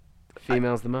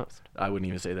females the most. I wouldn't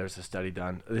even say there's a study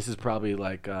done. This is probably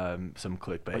like some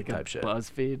clickbait Like type a shit.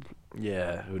 BuzzFeed.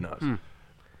 Yeah, who knows?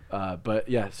 But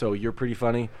yeah, so you're pretty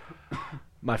funny.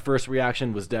 My first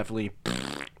reaction was definitely,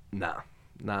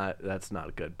 that's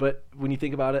not good. But when you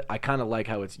think about it, I kind of like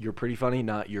how it's you're pretty funny,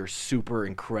 not you're super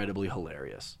incredibly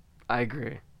hilarious. I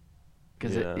agree.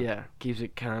 Because Yeah. it keeps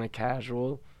it kind of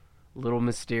casual, a little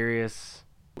mysterious.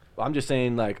 I'm just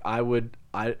saying, like, I'm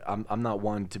not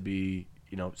one to be,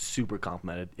 super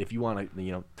complimented. If you want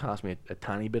to, toss me a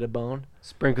tiny bit of bone.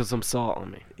 Sprinkle some salt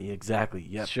on me. Exactly.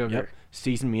 Yep. Sugar. Yep.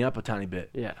 Season me up a tiny bit.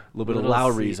 Yeah. A little bit of Little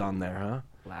Lowry's seed. on there, huh?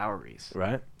 Lowry's.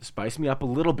 Right? Spice me up a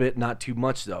little bit, not too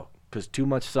much, though. Because too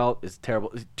much salt is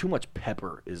terrible. Too much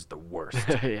pepper is the worst.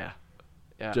 Yeah.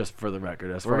 Just for the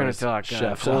record. As We're far going as to talk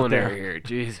chefs out culinary there. here.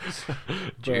 Jesus.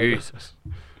 Jesus.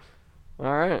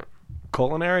 All right.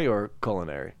 Culinary or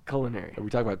culinary? Culinary. Are we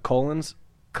talking about colons?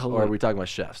 Or are we talking about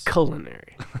chefs?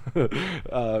 Culinary.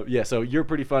 Yeah, so you're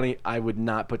pretty funny. I would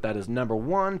not put that as number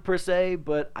one per se,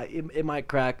 but it might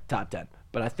crack top 10.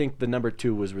 But I think the number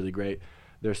 2 was really great.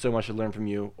 There's so much to learn from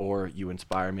you, or you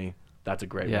inspire me. That's a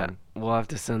great one. We'll have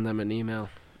to send them an email.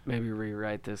 Maybe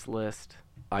rewrite this list.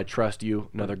 I trust you.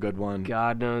 Another good one.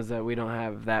 God knows that we don't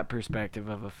have that perspective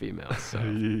of a female. So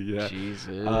Yeah.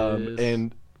 Jesus.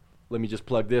 And let me just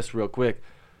plug this real quick.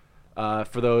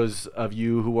 For those of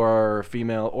you who are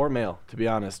female or male, to be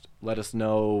honest, let us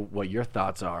know what your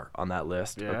thoughts are on that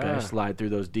list. Yeah. Okay, slide through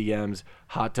those DMs.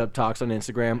 Hot Tub Talks on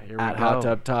Instagram, Here we at go. Hot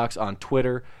Tub Talks on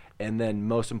Twitter, and then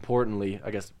most importantly, I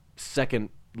guess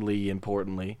secondly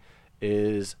importantly,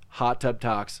 is Hot Tub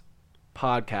Talks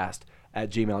podcast at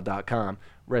gmail.com.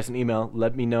 Write us an email.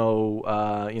 Let me know.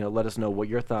 Let us know what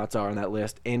your thoughts are on that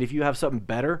list, and if you have something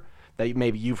better that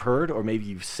maybe you've heard or maybe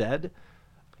you've said.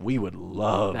 We would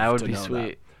love that would to be know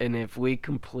sweet. And if we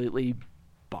completely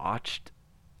botched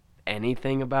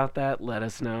anything about that, let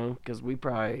us know. Because we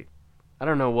probably, I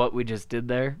don't know what we just did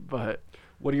there, but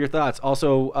What are your thoughts?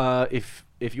 Also, if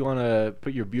you want to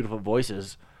put your beautiful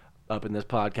voices up in this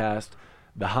podcast,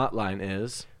 the hotline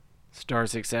is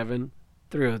 *67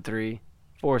 303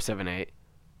 478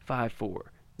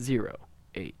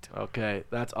 5408. okay.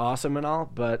 That's awesome and all,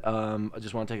 but I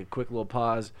just want to take a quick little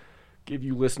pause, give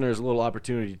you listeners a little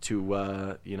opportunity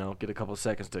to get a couple of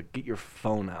seconds to get your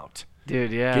phone out.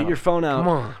 Dude, yeah. Get your phone out. Come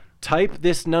on. Type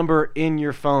this number in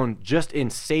your phone.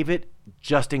 Save it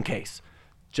just in case.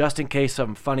 Just in case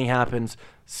something funny happens,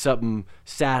 something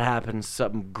sad happens,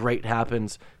 something great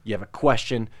happens. You have a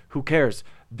question. Who cares?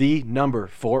 The number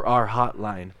for our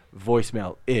hotline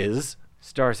voicemail is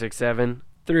 *67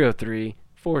 303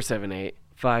 478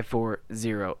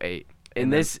 5408.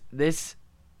 And this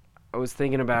I was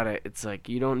thinking about it. It's like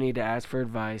you don't need to ask for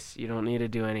advice. You don't need to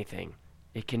do anything.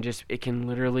 It can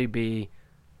literally be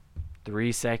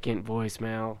 3-second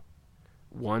voicemail,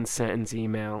 1-sentence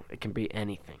email. It can be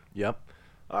anything. Yep.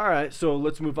 All right, so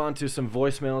let's move on to some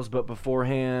voicemails, but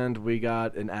beforehand, we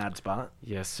got an ad spot.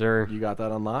 Yes, sir. You got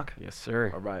that on lock? Yes,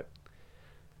 sir. All right.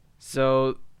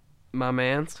 So, my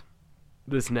mans,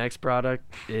 this next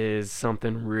product is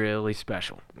something really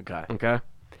special. Okay. Okay?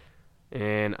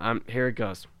 And here it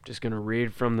goes. Just going to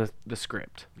read from the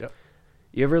script. Yep.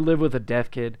 You ever live with a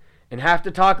deaf kid and have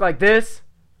to talk like this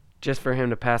just for him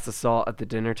to pass the salt at the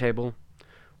dinner table?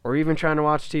 Or even trying to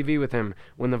watch TV with him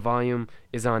when the volume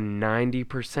is on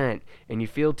 90% and you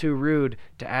feel too rude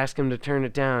to ask him to turn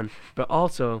it down, but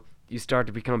also you start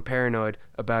to become paranoid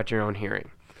about your own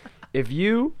hearing. If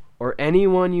you or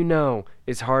anyone you know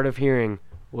is hard of hearing,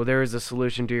 well, there is a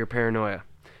solution to your paranoia.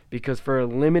 Because for a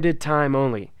limited time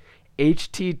only,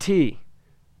 HTT,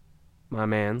 my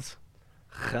mans,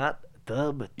 Hot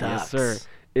Tub yes Talks. sir,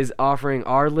 is offering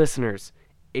our listeners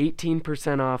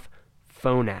 18% off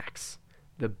Phonax,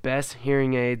 the best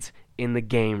hearing aids in the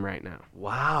game right now.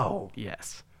 Wow.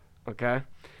 Yes. Okay?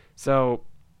 So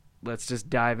let's just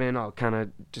dive in. I'll kind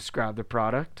of describe the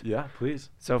product. Yeah,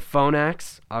 please. So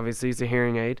Phonax, obviously, is a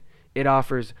hearing aid. It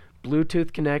offers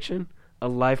Bluetooth connection, a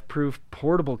life-proof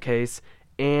portable case,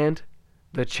 and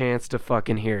the chance to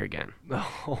fucking hear again.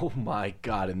 Oh my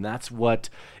God, and that's what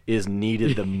is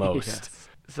needed the most. Yes.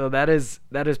 So that is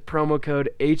promo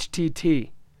code HTT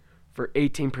for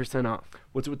 18% off.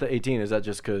 What's with the 18? Is that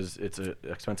just because it's an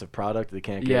expensive product? They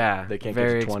can't get. Yeah, They can't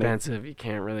very get to 20. expensive. You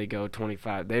can't really go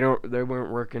 25. They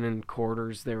weren't working in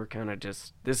quarters. They were kind of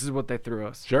just. This is what they threw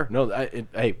us. Sure. No.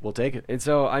 Hey, we'll take it. And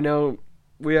so I know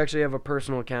we actually have a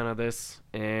personal account of this,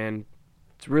 and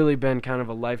it's really been kind of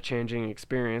a life-changing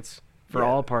experience for Yeah,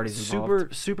 all parties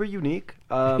involved. Super unique.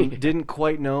 Didn't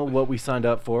quite know what we signed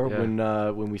up for Yeah.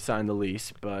 when we signed the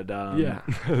lease, but Yeah.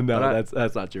 no, But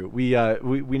that's not true. We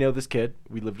know this kid.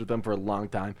 We lived with him for a long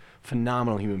time.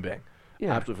 Phenomenal human being.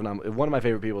 Yeah. Absolutely phenomenal. One of my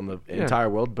favorite people in the Yeah. entire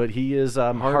world. But he is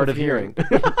hard of hearing.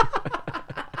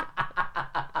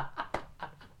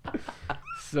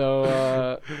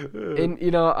 So,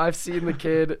 and I've seen the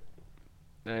kid.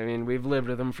 I mean, we've lived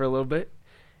with him for a little bit,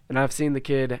 and I've seen the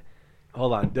kid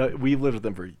Hold on. We've lived with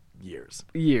him for years.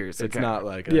 years. It's okay. not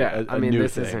like Yeah, a I mean, new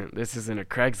this thing. isn't a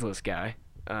Craigslist guy,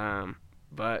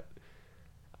 but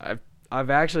I've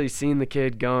actually seen the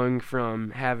kid going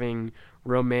from having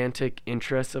romantic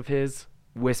interests of his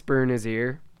whisper in his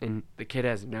ear, and the kid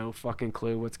has no fucking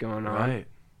clue what's going on. Right.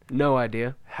 No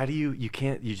idea. How do you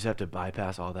can't, you just have to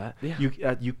bypass all that?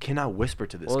 Yeah. You cannot whisper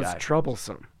to this Well, guy. it's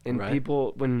troublesome, and Right.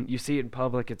 people, when you see it in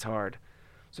public, it's hard.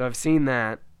 So I've seen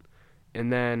that,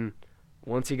 and then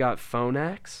once he got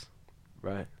Phonax,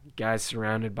 Right. guy's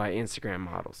surrounded by Instagram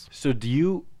models. So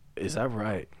is that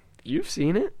right? You've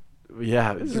seen it.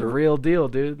 Yeah. This is a real deal,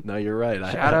 dude. No, you're right.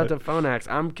 Shout out to Phonax.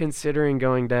 I'm considering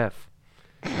going deaf.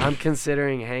 I'm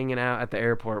considering hanging out at the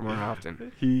airport more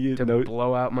often he to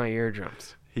blow out my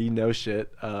eardrums. he knows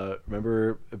shit.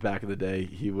 Remember back in the day,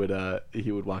 he would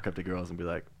walk up to girls and be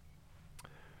like,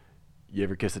 "You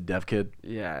ever kiss a deaf kid?"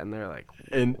 Yeah, and they're like,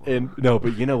 And no,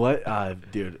 but you know what,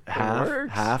 dude,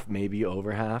 works. half, maybe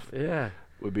over half yeah.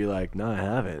 would be like, "No, I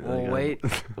haven't." Well, Like,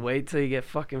 wait till you get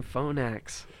fucking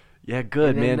Phonax. yeah, good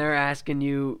And then man. they're asking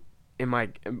you, am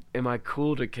I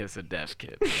cool to kiss a deaf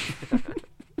kid?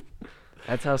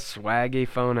 That's how swaggy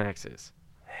Phonax is.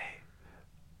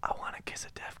 I want to kiss a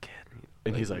deaf kid,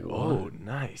 and Like, he's like, what? "Oh,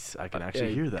 nice! I can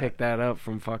actually hear that." Pick that up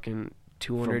from fucking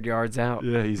 200 yards out.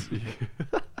 Yeah, he's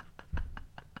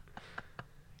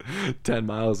 10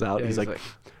 miles out. Yeah, he's he's like,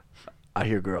 "I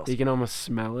hear girls." He can almost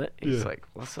smell it. He's Yeah. like,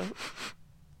 what's up?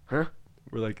 Huh?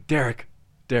 We're like, Derek,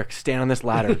 stand on this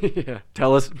ladder. Yeah.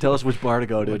 Tell us which bar to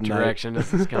go to What tonight." direction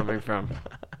this is coming from?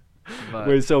 But,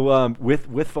 Wait, so with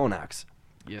Phonax,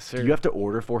 yes, sir. do you have to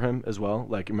order for him as well?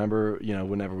 Like, remember,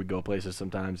 whenever we go places,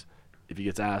 sometimes if he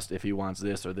gets asked if he wants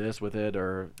this or this with it,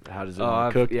 or how does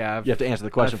it cook, you have to answer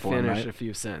the question for him, finished right? a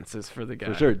few sentences for the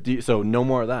guy. For sure. So no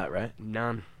more of that, right?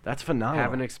 None. That's phenomenal.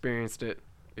 Haven't experienced it.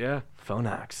 Yeah.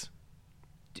 Phonax.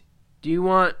 Do you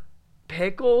want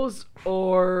pickles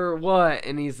or what?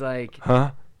 And he's like,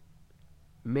 Huh?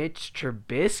 Mitch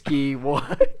Trubisky,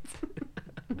 what?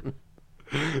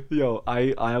 Yo,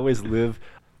 I always live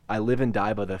and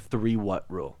die by the 3 what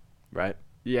rule, right?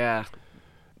 Yeah.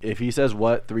 If he says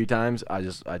what 3 times, I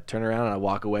turn around and I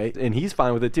walk away, and he's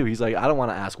fine with it too. He's like, I don't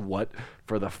want to ask what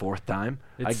for the 4th time.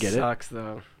 I get it. Sucks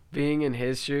though. Being in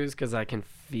his shoes, because I can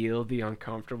feel the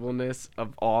uncomfortableness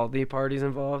of all the parties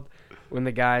involved. When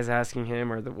the guy's asking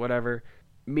him or the whatever,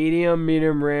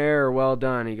 medium rare, or well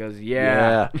done. He goes,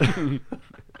 yeah.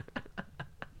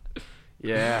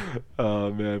 Yeah.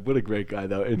 Oh man, what a great guy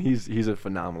though, and he's a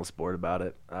phenomenal sport about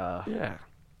it. Yeah.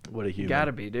 What a human.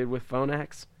 Gotta be, dude. With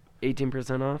Phonax,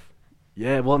 18% off.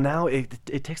 Yeah. Well, now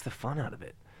it takes the fun out of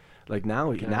it. Like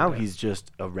now Kinda. he's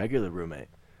just a regular roommate.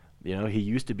 He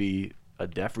used to be a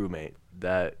deaf roommate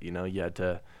that you had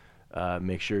to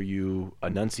make sure you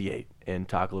enunciate and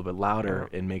talk a little bit louder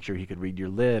and make sure he could read your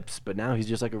lips. But now he's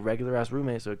just like a regular ass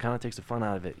roommate, so it kind of takes the fun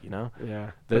out of it. Yeah.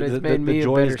 The- But it's the- made the me a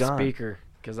joy is better gone. speaker,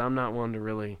 because I'm not one to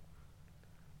really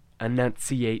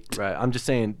enunciate. Right. I'm just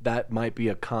saying that might be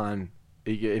a con.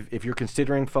 If you're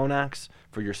considering Phonax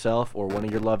for yourself or one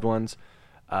of your loved ones,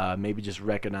 maybe just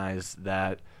recognize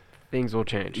that. Things will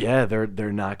change. Yeah, they're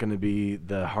not going to be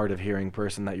the hard of hearing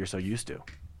person that you're so used to.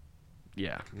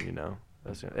 Yeah.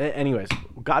 Anyways,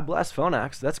 God bless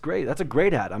Phonax. That's great. That's a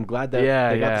great ad. I'm glad that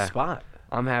they got the spot.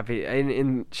 I'm happy.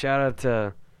 And shout out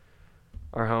to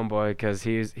our homeboy, because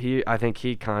I think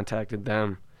he contacted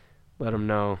them, let them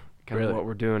know kind Really? of what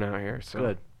we're doing out here.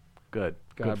 So Good.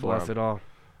 God bless it all.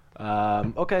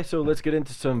 Okay, so let's get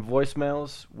into some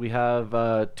voicemails. We have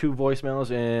 2 voicemails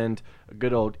and a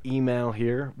good old email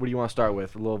here. What do you want to start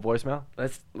with? A little voicemail?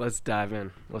 Let's dive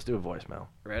in. Let's do a voicemail.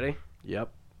 Ready?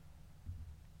 Yep.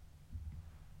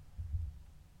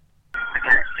 I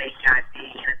got a fake ID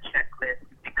and a checklist.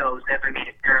 It goes, never meet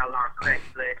a girl on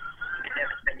Craigslist. And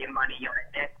never spend your money on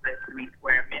a necklace. 3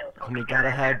 square meals. Only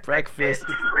gotta have breakfast.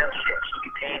 Real shit. She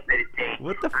can pay for the day.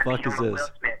 What the fuck is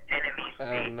this? I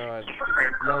don't know. It's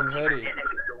Young Hoodie.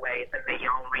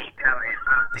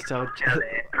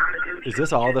 Is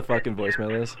this all the fucking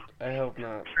voicemail is? I hope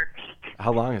not.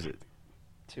 How long is it?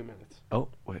 2 minutes. Oh,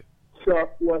 wait.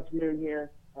 Sup, Wes Moon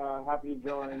here. Happy to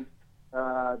join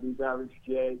these Average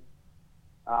J.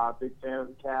 Big fan of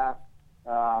the cast.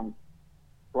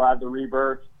 Glad the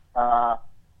rebirth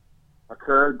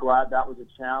occurred. Glad that was a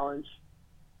challenge.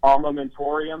 Alma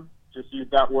mentorium. Just use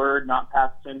that word, not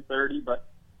past 10:30, but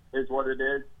is what it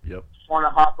is. Yep. Just want to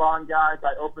hop on, guys.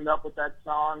 I opened up with that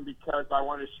song because I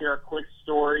want to share a quick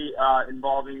story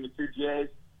involving the two J's.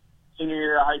 Senior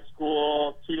year of high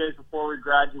school, 2 days before we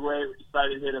graduate, we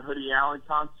decided to hit a Hoodie Allen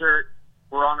concert.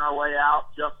 We're on our way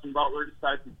out. Justin Butler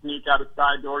decided to sneak out a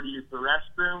side door to use the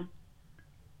restroom.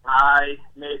 I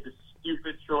made the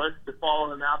stupid choice to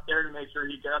follow him out there to make sure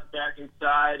he got back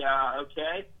inside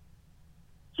okay.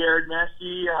 Jared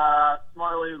Messi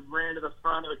smartly ran to the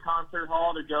front of the concert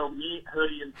hall to go meet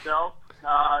Hoodie himself.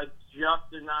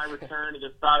 Justin and I returned to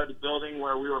the side of the building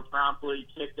where we were promptly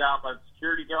kicked out by the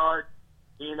security guard.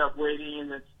 We ended up waiting in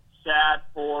this sad,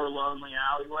 poor, lonely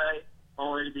alleyway,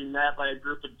 only to be met by a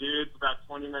group of dudes about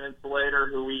 20 minutes later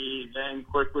who we then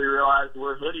quickly realized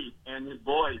were Hoodie and his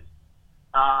boys.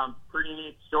 Pretty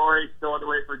neat story. Still had to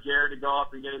wait for Jared to go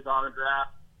up and get his autograph.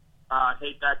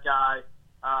 Hate that guy.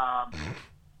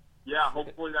 Yeah,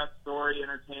 hopefully that story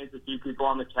entertains a few people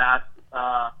on the cast.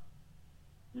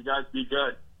 You guys be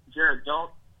good. Jared, don't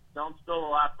spill the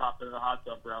laptop into the hot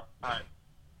tub, bro. All right.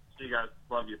 See you guys.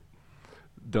 Love you.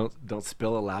 Don't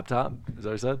spill a laptop. Is that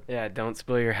what I said? Yeah, don't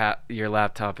spill your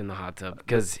laptop in the hot tub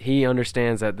because he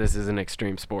understands that this is an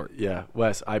extreme sport. Yeah,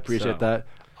 Wes, I appreciate that.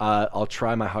 I'll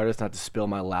try my hardest not to spill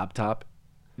my laptop.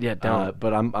 Yeah, don't.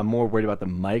 But I'm more worried about the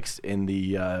mics in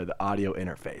the audio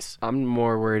interface. I'm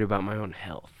more worried about my own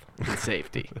health and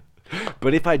safety.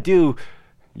 But if I do,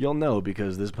 you'll know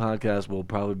because this podcast will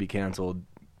probably be canceled.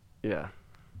 Yeah.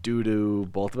 Due to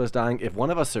both of us dying. If one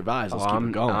of us survives, let's keep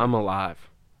it going. I'm alive.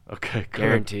 Okay, good.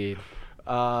 Guaranteed.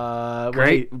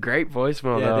 Great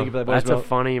voicemail, yeah, though. thank you for that That's a voicemail.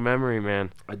 funny memory,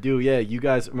 man. I do, yeah. You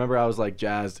guys remember I was like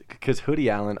jazzed because Hoodie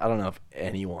Allen, I don't know if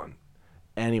anyone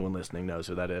listening knows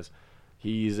who that is.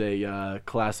 He's a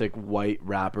classic white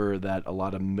rapper that a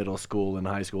lot of middle school and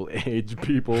high school age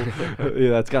people,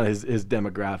 that's kind of his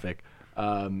demographic.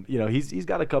 He's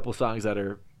got a couple songs that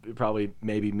are probably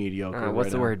maybe mediocre. What's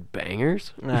right the now. word?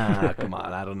 Bangers? Come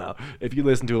on, I don't know. If you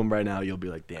listen to him right now, you'll be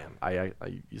like, damn, I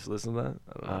used to listen to that?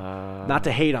 I don't know. Not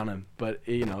to hate on him, but,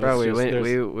 Bro,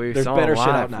 we saw better him shit live.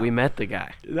 out now. We met the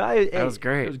guy. That was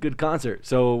great. It was a good concert.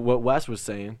 So what Wes was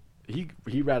saying, he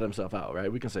ratted himself out,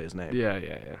 right? We can say his name.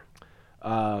 Yeah.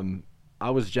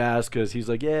 I was jazzed because he's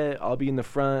like, yeah, I'll be in the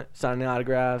front signing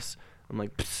autographs. I'm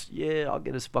like, yeah, I'll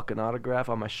get his fucking autograph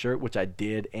on my shirt, which I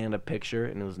did, and a picture,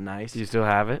 and it was nice. Do you still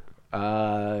have it?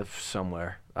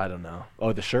 Somewhere. I don't know.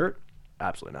 Oh, the shirt?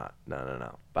 Absolutely not.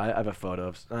 No. I have a photo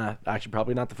of. Actually,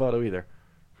 probably not the photo either.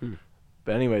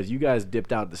 But anyways, you guys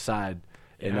dipped out the side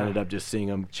and ended up just seeing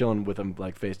him, chilling with him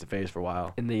like face to face for a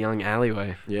while. In the young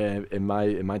alleyway. Yeah, and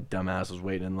my dumb ass was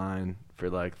waiting in line for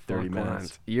like 30 Fuck minutes.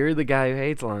 lines. You're the guy who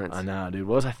hates lines. I know, dude.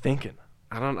 What was I thinking?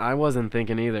 I wasn't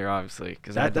thinking either, obviously,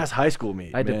 because That's high school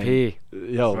me. I had to man. pee.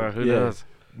 Yo, So who yeah. knows?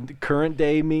 The current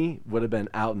day me would have been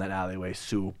out in that alleyway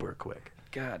super quick.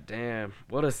 God damn,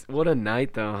 what a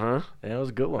night though, huh? Yeah, it was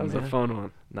a good one. That was man. a fun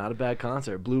one. Not a bad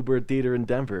concert. Bluebird Theater in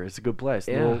Denver. It's a good place.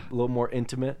 Yeah. A little more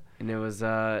intimate. And it was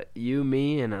you,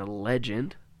 me, and a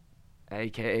legend,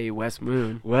 aka Wes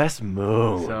Moon. Wes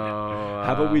Moon. So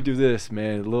how about we do this,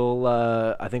 man? A little.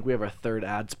 I think we have our third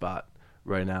ad spot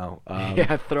right now.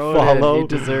 yeah, throw it in. He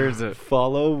deserves it.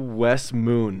 Follow Wes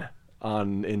Moon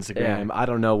on Instagram. Yeah. I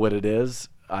don't know what it is.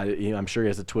 I'm sure he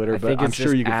has a Twitter, I but think I'm it's sure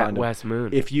just you can at find him. Wes Moon.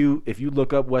 If you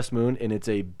look up Wes Moon and it's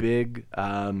a big,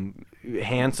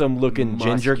 handsome-looking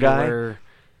ginger guy. Muscular,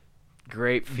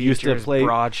 great Used to features, play-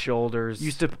 broad shoulders.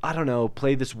 Used to, I don't know,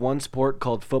 play this one sport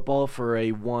called football for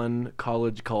one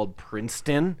college called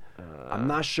Princeton. I'm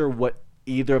not sure what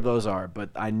either of those are, but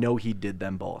I know he did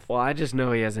them both. Well, I just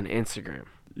know he has an Instagram,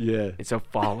 Yeah. and so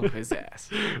follow his ass.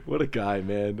 What a guy,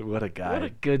 man. What a guy. What a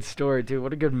good story, too.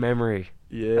 What a good memory.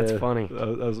 Yeah. That's funny.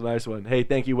 That was a nice one. Hey,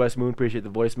 thank you, Wes Moon. Appreciate the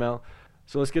voicemail.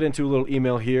 So let's get into a little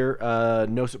email here.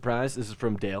 No surprise. This is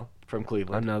from Dale from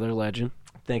Cleveland. Another legend.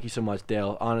 Thank you so much,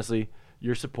 Dale. Honestly,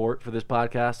 your support for this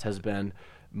podcast has been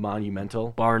monumental.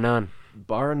 Bar none.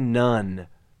 Bar none.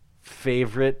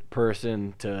 Favorite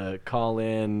person to call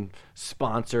in,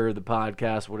 sponsor the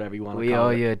podcast, whatever you want to We call owe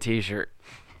it. you a T-shirt.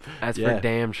 That's Yeah. for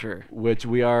damn sure. Which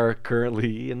we are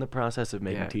currently in the process of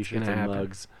making Yeah, it's T-shirts gonna and happen.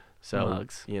 mugs. So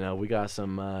Mugs. we got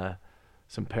some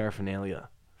paraphernalia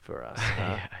for us.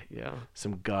 Yeah.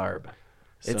 Some garb.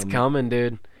 It's some- coming,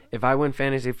 dude. If I win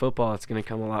fantasy football, it's gonna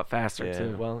come a lot faster Yeah,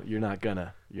 too. well, you're not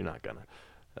gonna.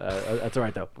 That's all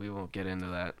right though. We won't get into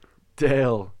that.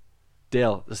 Dale.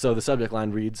 So the subject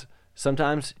line reads,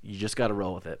 sometimes you just got to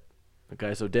roll with it.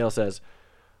 Okay, so Dale says,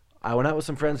 I went out with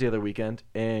some friends the other weekend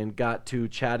and got to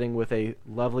chatting with a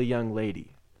lovely young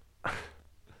lady.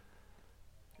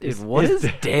 Dude, what is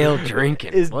Dale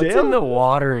drinking? Is What's Dale- in the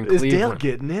water in Is Cleveland? Dale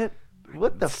getting it?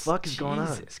 What the fuck is going on?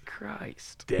 Jesus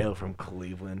Christ. Dale from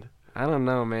Cleveland. I don't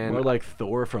know, man. More like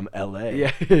Thor from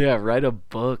L.A. Yeah, write a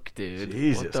book, dude.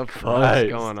 Jesus what the Christ. fuck's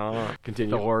going on?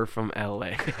 Continue. Thor from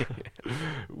L.A.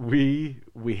 We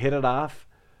hit it off,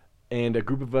 and a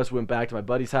group of us went back to my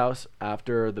buddy's house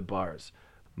after the bars.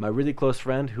 My really close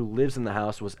friend who lives in the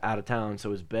house was out of town,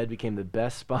 so his bed became the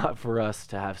best spot for us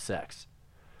to have sex.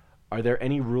 Are there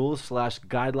any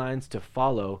rules/guidelines to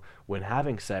follow when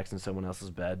having sex in someone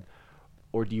else's bed,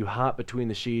 or do you hop between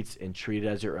the sheets and treat it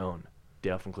as your own?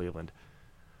 Dale from Cleveland.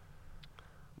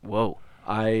 Whoa.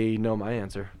 I know my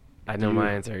answer. I know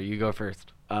my answer. You go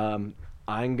first. I'm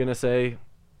going to say,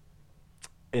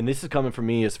 and this is coming from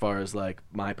me as far as like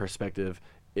my perspective,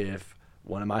 if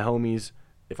one of my homies,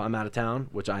 if I'm out of town,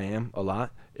 which I am a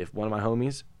lot, if one of my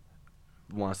homies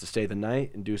wants to stay the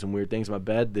night and do some weird things in my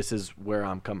bed, this is where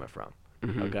I'm coming from.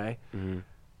 Okay?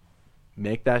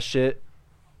 Make that shit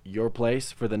your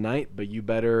place for the night, but you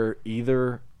better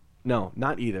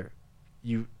not either.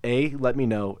 You A, let me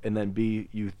know, and then B,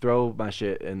 you throw my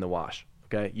shit in the wash.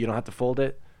 Okay? You don't have to fold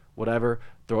it, whatever.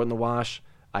 Throw it in the wash.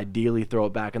 Ideally, throw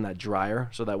it back in that dryer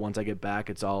so that once I get back,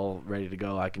 it's all ready to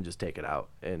go. I can just take it out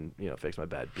and, fix my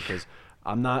bed, because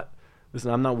I'm not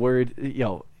worried.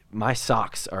 My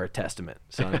socks are a testament,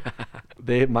 son.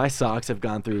 My socks have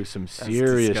gone through some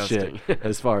serious shit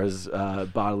as far as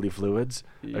bodily fluids.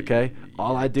 Okay,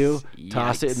 all I do,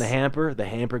 toss it in the hamper. The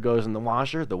hamper goes in the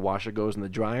washer. The washer goes in the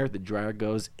dryer. The dryer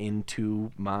goes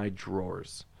into my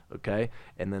drawers. Okay,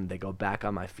 and then they go back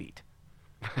on my feet.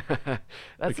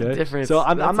 That's a difference. So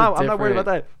I'm not worried about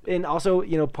that. And also,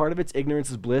 part of it's ignorance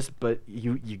is bliss, but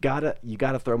you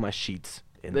gotta throw my sheets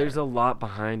in There's there. a lot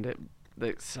behind it.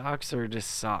 The socks are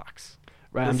just socks.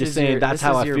 Right, This I'm just is saying your- that's this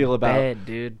how is I your feel about bed,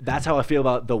 dude. That's how I feel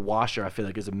about the washer. I feel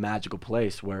like it's a magical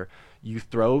place where you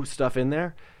throw stuff in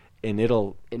there, and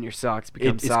it'll And your socks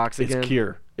become it's, socks again. It's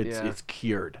cured. Yeah. It's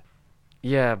cured.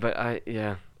 Yeah, but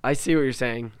I see what you're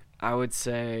saying. I would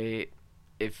say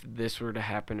if this were to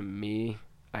happen to me,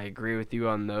 I agree with you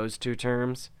on those two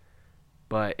terms.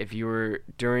 But if you were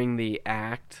during the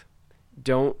act,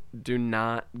 do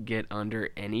not get under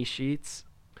any sheets.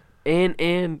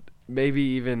 And maybe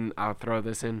even I'll throw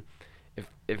this in.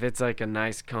 If it's like a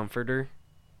nice comforter,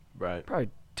 Right. probably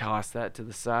toss that to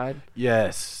the side.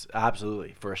 Yes,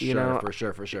 absolutely, for sure, You know,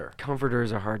 for sure.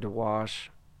 Comforters are hard to wash.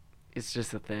 It's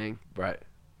just a thing, Right.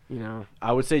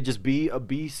 I would say just be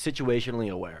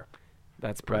situationally aware.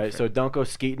 That's Right. perfect. So don't go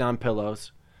skeeting on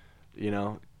pillows.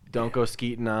 Don't go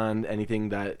skeeting on anything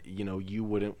that you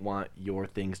wouldn't want your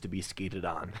things to be skeeted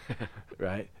on.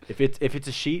 Right. If it's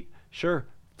a sheet, sure,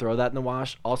 throw that in the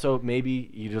wash. Also, maybe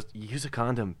you just use a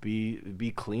condom.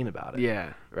 Be clean about it.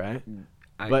 Yeah. Right.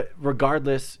 I- But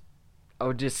regardless, I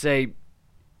would just say,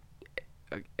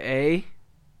 A,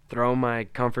 throw my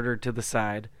comforter to the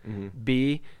side.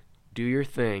 B, do your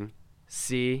thing.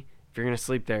 C, if you're going to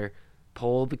sleep there,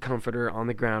 pull the comforter on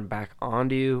the ground back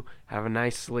onto you. Have a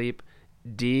nice sleep.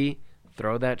 D,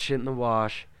 throw that shit in the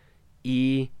wash.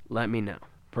 E, let me know.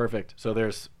 perfect. So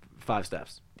there's 5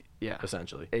 steps, Yeah.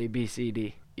 essentially, A, B, C,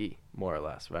 D, E. more or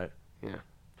less, right? Yeah.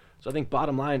 So I think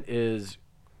bottom line is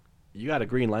you got a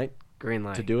green light Green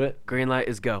light. to do it. Green light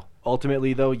is go.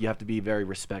 Ultimately, though, you have to be very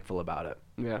respectful about it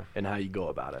Yeah. and how you go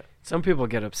about it. Some people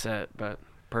get upset, but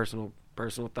personal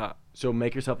thought. So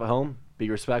make yourself at home, be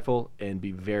respectful, and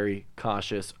be very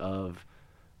cautious of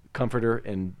comforter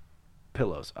and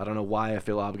pillows. I don't know why I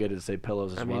feel obligated to say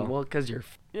pillows as I well. mean, well, because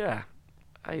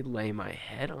I lay my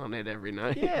head on it every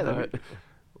night. Yeah, but-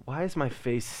 why is my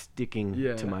face sticking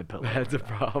to my pillow? That's a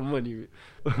problem when you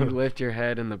lift your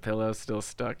head and the pillow's still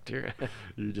stuck to your head.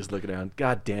 You're just looking around.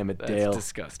 God damn it, That's Dale.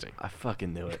 disgusting. I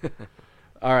fucking knew it.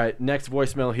 All right, next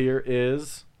voicemail here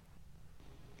is...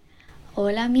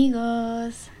 Hola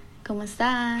amigos, ¿cómo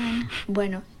están?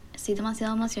 Bueno, estoy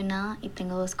demasiado emocionada y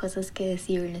tengo 2 cosas que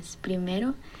decirles.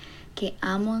 Primero, que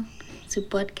amo su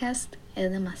podcast,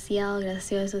 es demasiado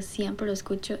gracioso, siempre lo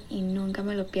escucho y nunca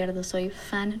me lo pierdo, soy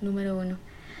fan número 1.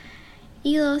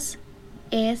 Y 2,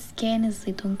 es que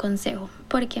necesito un consejo,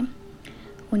 porque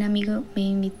un amigo me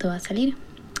invitó a salir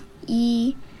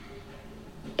y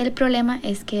el problema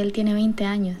es que él tiene 20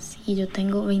 años y yo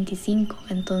tengo 25,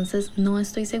 entonces no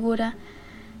estoy segura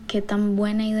qué tan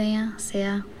buena idea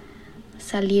sea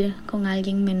salir con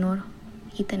alguien menor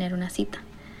y tener una cita.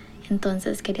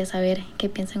 Entonces quería saber qué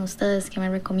piensan ustedes, qué me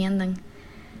recomiendan.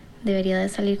 ¿Debería de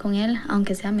salir con él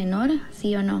aunque sea menor?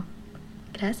 ¿Sí o no?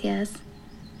 Gracias.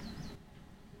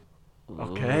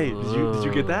 Okay, did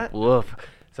you get that? Woof.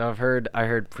 So I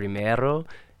heard primero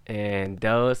and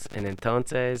dos and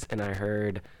entonces, and I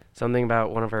heard something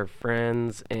about one of her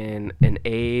friends and an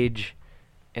age,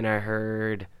 and I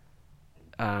heard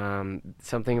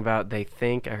something about they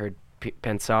think. I heard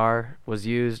pensar was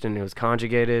used and it was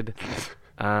conjugated.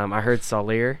 I heard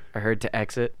salir. I heard to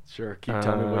exit. Sure, keep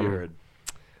telling me what you heard.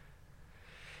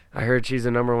 I heard she's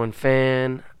a #1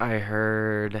 fan. I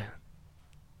heard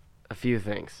a few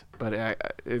things, but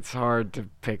it's hard to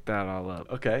pick that all up.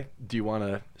 Okay, do you want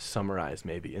to summarize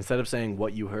maybe? Instead of saying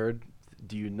what you heard,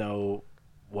 do you know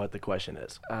what the question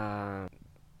is?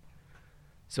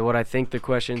 So what I think the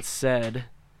question said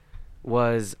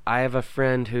was, I have a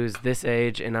friend who's this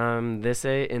age and I'm this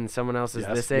age and someone else is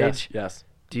this age. Yes.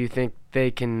 Do you think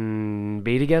they can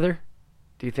be together?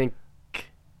 Do you think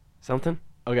something?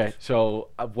 Okay, so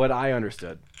what I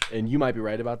understood, and you might be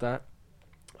right about that,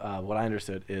 what I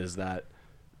understood is that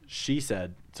she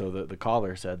said, so the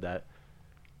caller said that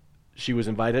she was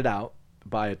invited out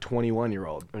by a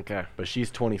 21-year-old. Okay. But she's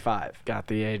 25. Got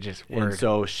the ages. And Word.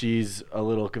 so she's a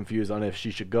little confused on if she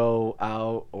should go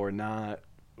out or not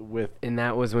with... And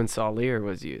that was when salir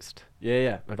was used.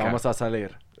 Yeah. Okay. Vamos a salir.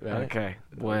 Right? Okay.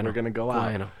 Bueno. We're going to go out.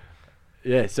 Bueno.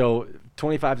 Yeah, so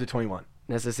 25 to 21.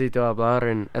 Necesito hablar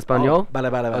en español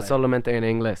o solamente en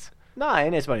inglés. No,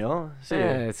 en español. Sí.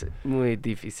 Es muy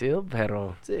difícil,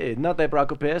 pero... Sí, no te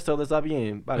preocupes, todo está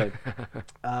bien. Vale.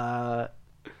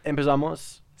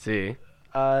 Empezamos. Sí.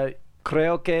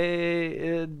 Creo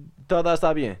que todo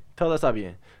está bien. Todo está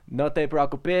bien. No te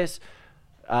preocupes.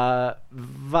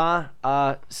 Va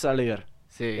a salir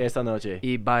esta noche.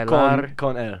 Y bailar.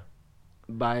 Con él.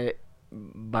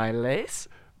 Bailes?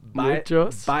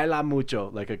 Muchos? Baila mucho,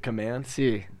 like a command.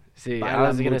 Sí. Baila I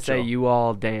was going to say mucho. you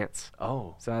all dance.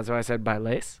 Oh. So that's why I said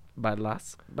bailes.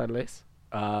 Bailes.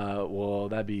 Well,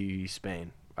 that'd be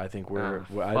Spain. I think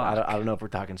I don't know if we're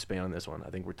talking Spain on this one. I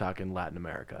think we're talking Latin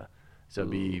America. So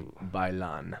it'd be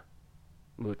bailan.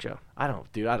 Mucho. I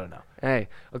don't know. Hey,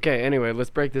 okay, anyway,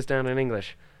 let's break this down in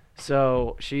English.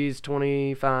 So she's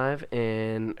 25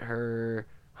 and her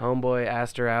homeboy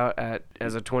asked her out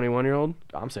as a 21-year-old.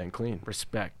 I'm saying clean.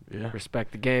 Respect. Yeah.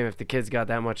 Respect the game. If the kid's got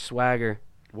that much swagger.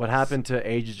 What happened to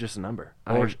age is just a number?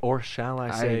 Or shall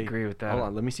I say... I agree with that. Hold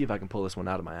on, let me see if I can pull this one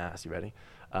out of my ass. You ready?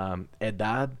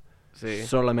 Edad Sí.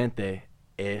 solamente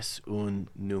es un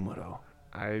número.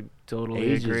 I totally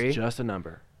Age agree. is just a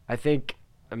number. I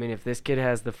mean, if this kid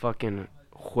has the fucking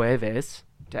jueves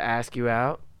to ask you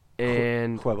out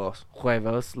and... Huevos.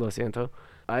 Huevos, lo siento.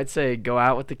 I'd say go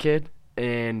out with the kid,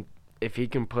 and if he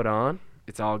can put on,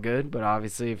 it's all good. But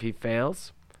obviously, if he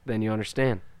fails, then you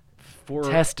understand.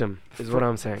 Test him is what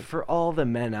I'm saying. For all the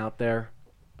men out there,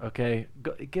 okay,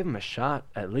 give him a shot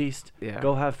at least. Yeah.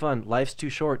 Go have fun. Life's too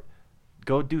short.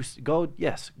 Go.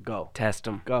 Test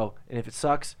him. Go. And if it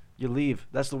sucks, you leave.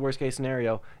 That's the worst case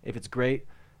scenario. If it's great,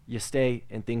 you stay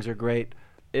and things are great.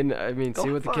 And I mean, Go see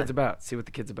have what the fun. kid's about. See what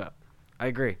the kid's about. I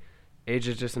agree. Age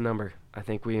is just a number. I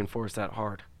think we enforce that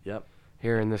hard. Yep.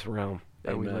 Here in this realm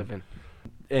that we Amen. live in.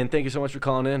 And thank you so much for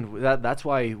calling in. That's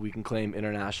why we can claim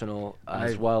international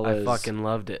I fucking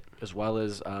loved it. As well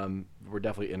as we're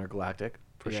definitely intergalactic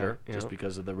for Yeah, sure, you just know.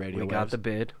 because of the radio We waves. got the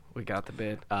bid.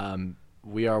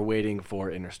 We are waiting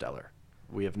for Interstellar.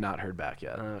 We have not heard back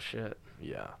yet. Oh shit.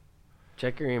 Yeah.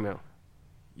 Check your email.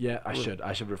 Yeah, I should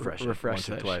refresh it refresh once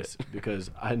or that twice shit.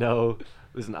 because I know.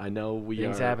 Listen, I know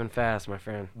Things happen fast, my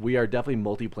friend. We are definitely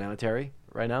multiplanetary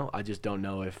right now. I just don't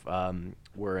know if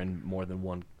we're in more than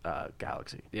one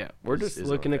galaxy. Yeah, we're just is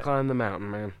looking to okay. climb the mountain,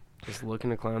 man. Just looking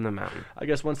to climb the mountain. I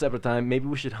guess one step at a time. Maybe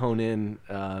we should hone in,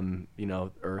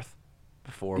 Earth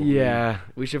before. Yeah,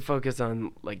 we should focus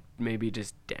on like maybe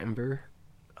just Denver,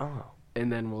 Oh.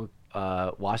 and then we'll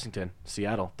Washington,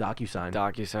 Seattle, DocuSign.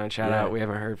 DocuSign. Shout Yeah. out. We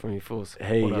haven't heard from you fools.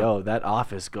 Hey, What up? yo, that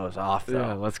office goes off though.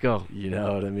 Yeah, let's go. You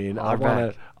know what I mean? All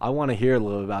I wanna hear a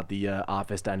little about the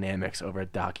office dynamics over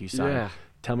at DocuSign. Yeah.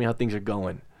 Tell me how things are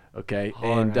going, okay?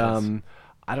 Hard And ass.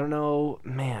 I don't know,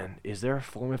 man. Is there a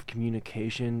form of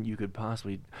communication you could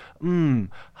possibly?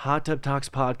 Hot Tub Talks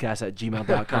Podcast at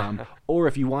gmail.com, or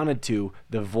if you wanted to,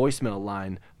 the voicemail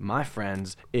line, my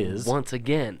friends, is Once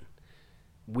again,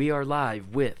 we are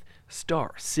live with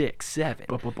star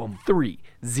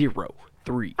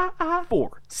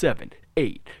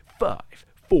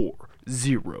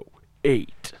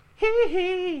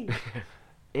 6730347854785.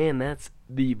 And that's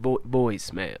the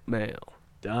voicemail.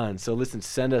 Done. So listen,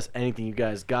 send us anything you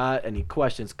guys got. Any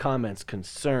questions, comments,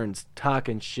 concerns,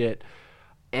 talking shit.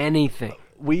 Anything.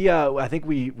 I think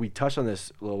we touched on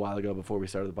this a little while ago before we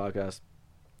started the podcast,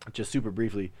 just super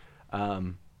briefly.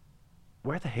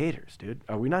 Where are the haters, dude?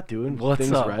 Are we not doing What's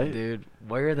things up, right? dude?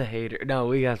 Where are the haters? No,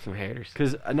 we got some haters.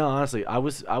 Because no, honestly, I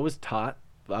was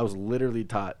literally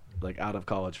taught like out of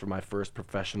college for my first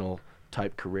professional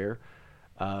type career,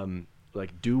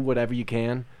 like do whatever you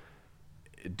can,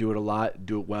 do it a lot,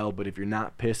 do it well. But if you're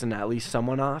not pissing at least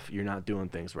someone off, you're not doing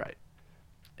things right.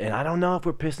 And I don't know if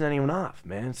we're pissing anyone off,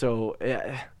 man. So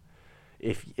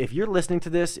if you're listening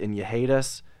to this and you hate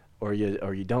us, or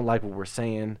you don't like what we're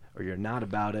saying, or you're not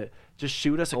about it, just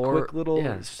shoot us a quick little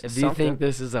if you think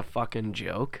this is a fucking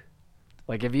joke,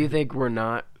 like if you think we're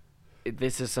not, if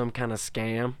this is some kind of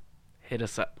scam, hit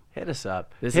us up. Hit us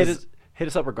up. Hit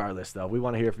us up regardless, though. We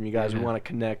want to hear from you guys. Yeah. We want to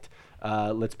connect.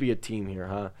 Let's be a team here,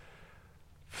 huh?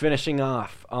 Finishing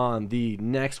off on the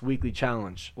next weekly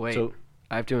challenge. Wait, So,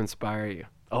 I have to inspire you.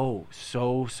 oh,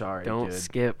 so sorry, Don't dude.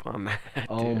 skip on that.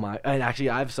 Oh dude. my! And actually,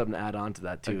 I have something to add on to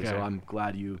that too. So Okay. I'm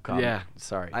glad you caught Yeah. me.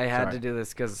 Sorry. I had Sorry. to do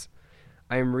this because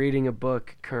I am reading a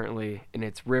book currently, and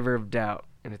it's River of Doubt,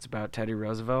 and it's about Teddy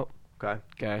Roosevelt. Okay.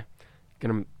 Okay,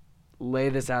 gonna lay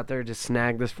this out there. Just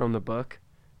snag this from the book,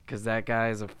 because that guy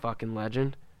is a fucking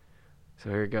legend. So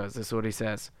here it goes. This is what he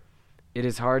says: "It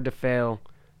is hard to fail,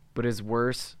 but is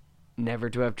worse never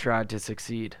to have tried to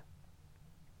succeed."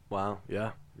 Wow.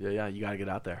 Yeah. Yeah. You gotta get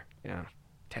out there. Yeah,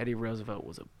 Teddy Roosevelt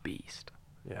was a beast.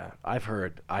 Yeah. I've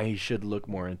heard. I should look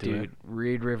more into it. Dude,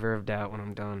 read River of Doubt when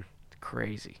I'm done. It's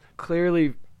crazy.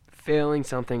 Clearly, failing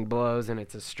something blows, and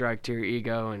it's a strike to your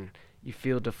ego, and you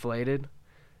feel deflated.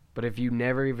 But if you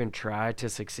never even try to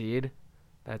succeed,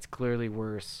 that's clearly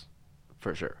worse.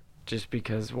 For sure. Just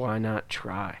because why not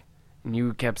try? And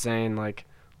you kept saying, like,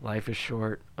 life is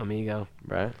short, amigo.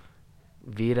 Right.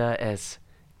 Vida es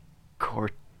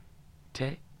corte.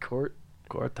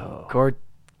 Corto.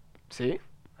 See?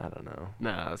 I don't know.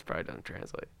 No, that's probably doesn't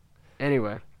translate.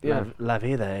 Anyway, yeah. La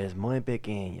vida es muy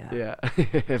pequeña. Yeah.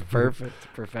 Perfect.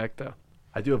 Perfecto.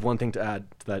 I do have one thing to add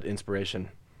to that inspiration.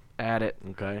 Add it.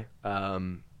 Okay.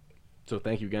 So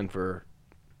thank you again for.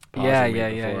 Yeah. pausing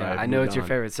me before I know moved it's your on.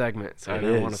 favorite segment, so I It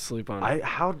don't want to is. sleep on it.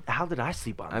 How did I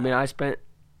sleep on? I mean, I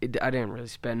didn't really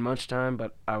spend much time,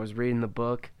 but I was reading the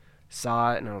book,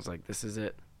 saw it, and I was like, this is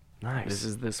it. nice. This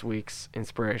is this week's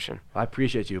inspiration. I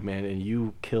appreciate you, man, and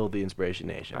you killed the Inspiration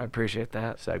Nation I appreciate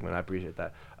that. segment. I appreciate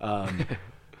that.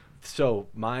 So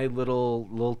my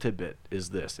little tidbit is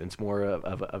this. It's more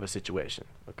of a situation.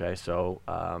 Okay, so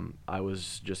I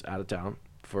was just out of town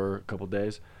for a couple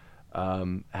days.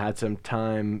 Had some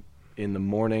time in the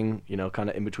morning, kind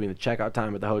of in between the checkout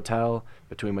time at the hotel,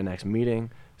 between my next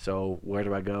meeting. So where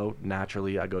do I go?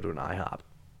 Naturally, I go to an IHOP.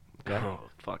 Okay. Oh,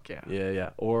 fuck yeah. Yeah.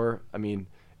 Or I mean,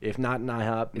 if not an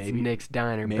IHOP, It's maybe Nick's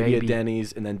Diner, maybe baby. a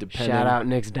Denny's, and then depending. Shout out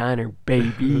Nick's Diner,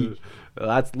 baby. Well,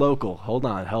 that's local. Hold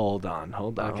on.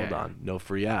 Okay. No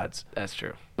free ads. That's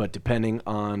true. But depending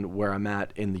on where I'm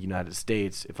at in the United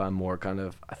States, if I'm more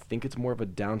I think it's more of a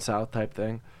down south type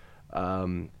thing.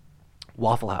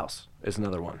 Waffle House is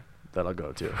another one that I'll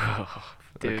go to.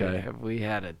 Dude, Okay. have we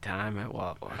had a time at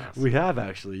Waffle House? We have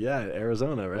actually, yeah,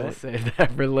 Arizona, right? We'll save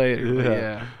that for later. but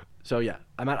yeah. So yeah,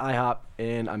 I'm at IHOP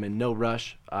and I'm in no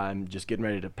rush. I'm just getting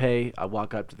ready to pay. I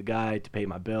walk up to the guy to pay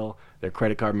my bill. Their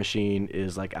credit card machine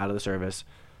is like out of the service.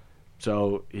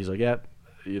 So he's like, "Yep,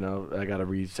 I gotta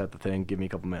reset the thing. Give me a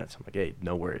couple minutes." I'm like, "Hey,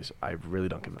 no worries. I really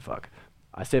don't give a fuck."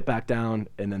 I sit back down,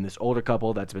 and then this older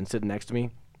couple that's been sitting next to me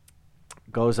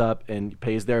goes up and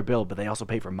pays their bill, but they also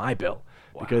pay for my bill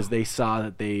because they saw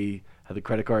that they had the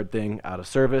credit card thing out of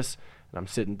service, and I'm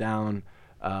sitting down.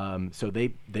 So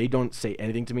they don't say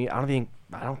anything to me. I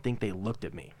don't think they looked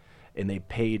at me, and they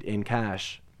paid in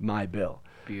cash my bill.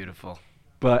 Beautiful.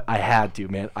 But I had to,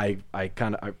 man.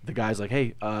 The guy's like,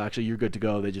 "Hey, actually, you're good to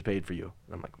go. They just paid for you."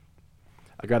 And I'm like,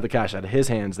 I grabbed the cash out of his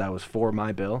hands that was for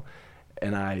my bill,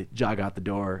 and I jog out the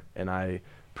door, and I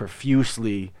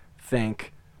profusely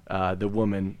thank the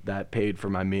woman that paid for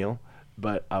my meal.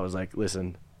 But I was like,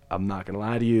 "Listen, I'm not gonna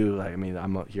lie to you. Like, I mean,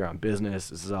 I'm here on business.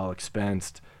 This is all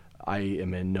expensed. I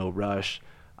am in no rush.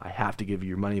 I have to give you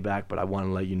your money back, but I want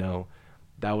to let you know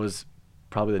that was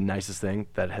probably the nicest thing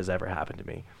that has ever happened to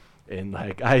me." And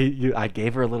like I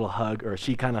gave her a little hug, or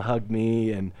she kind of hugged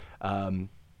me, and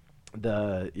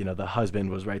the husband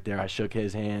was right there. I shook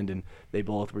his hand, and they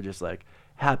both were just like,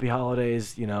 "Happy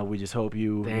holidays. We just hope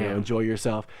you, enjoy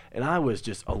yourself." And I was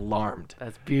just alarmed.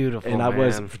 That's beautiful. And man. I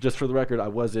was, just for the record, I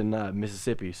was in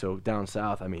Mississippi, so down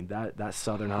south. I mean, that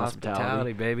southern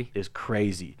hospitality baby. is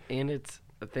crazy. And it's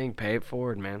a thing paid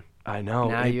forward, man. I know.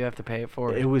 Now you have to pay it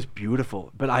forward. It was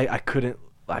beautiful, but I couldn't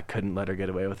let her get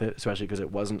away with it, especially because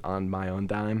it wasn't on my own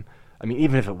dime. I mean,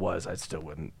 even if it was, I still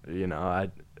wouldn't. You know,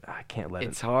 I can't let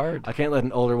It's hard. I can't let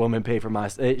an older woman pay for my.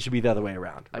 It should be the other way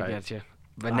around. Right? I get you.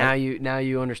 But now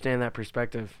you understand that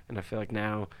perspective, and I feel like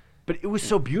now. But it was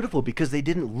so beautiful because they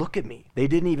didn't look at me. They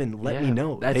didn't even let me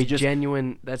know. That's they just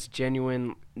genuine. That's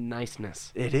genuine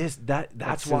niceness. It is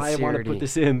that's why I want to put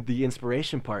this in the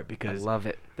inspiration part I because love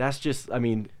it. that's just, I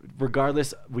mean,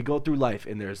 regardless, we go through life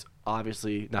and there's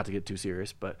obviously, not to get too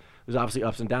serious, but there's obviously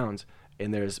ups and downs,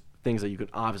 and there's things that you can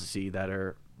obviously see that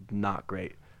are not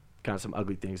great, kind of some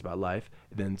ugly things about life,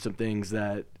 and then some things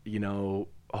that, you know,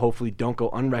 hopefully don't go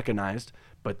unrecognized,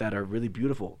 but that are really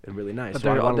beautiful and really nice. But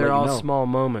So I wanna they're let you all know. small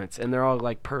moments, and they're all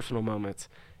like personal moments,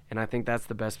 and I think that's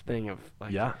the best thing of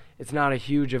like. Yeah. It's not a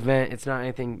huge event. It's not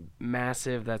anything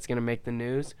massive that's gonna make the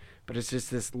news, but it's just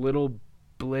this little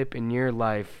blip in your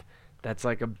life that's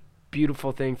like a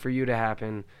beautiful thing for you to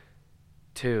happen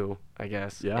too, I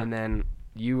guess. Yeah. And then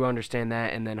you understand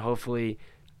that, and then hopefully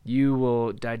you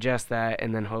will digest that,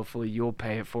 and then hopefully you'll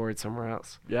pay it forward somewhere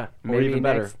else. Yeah, or even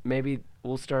better. Maybe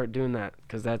we'll start doing that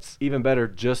because that's Even better,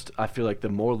 just I feel like the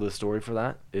moral of the story for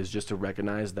that is just to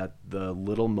recognize that the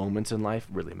little moments in life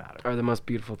really matter. are the most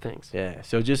beautiful things. Yeah,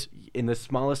 so just in the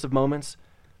smallest of moments,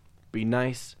 be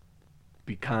nice,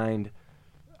 be kind.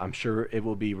 I'm sure it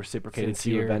will be reciprocated to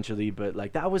you Sincere. eventually, but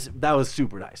like that was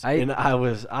super nice, I and I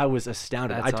was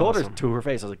astounded. That's I told her awesome. to her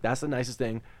face, I was like, "That's the nicest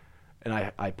thing," and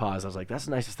I paused. I was like, "That's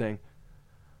the nicest thing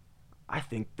I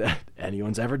think that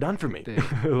anyone's ever done for me." Dude,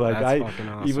 like that's fucking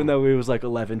awesome. even though it was like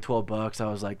 $11-12, I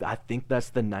was like, I think that's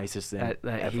the nicest thing that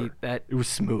ever. heat that It was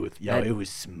smooth. Yo, that- it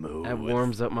was smooth. that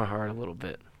warms up my heart a little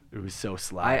bit. It was so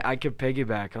sly. I could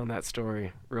piggyback on that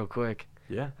story real quick.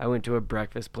 Yeah. I went to a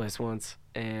breakfast place once,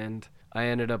 and I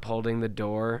ended up holding the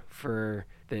door for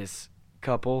this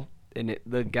couple, and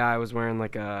the guy was wearing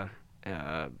like a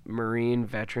Marine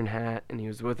veteran hat, and he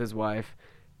was with his wife,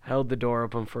 held the door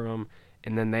open for him,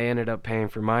 and then they ended up paying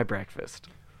for my breakfast.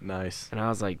 Nice. And I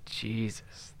was like,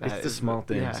 Jesus. It's the small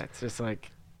things. Yeah, it's just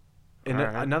like, And all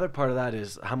right. another part of that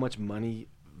is how much money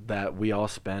that we all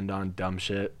spend on dumb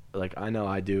shit. Like, I know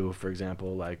I do, for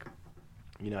example, like,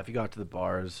 you know, if you go out to the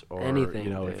bars or, anything.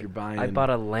 you know, dude. if you're buying I bought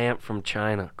a lamp from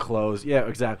China. clothes. Yeah,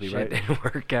 exactly, Shit right? didn't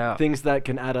work out. Things that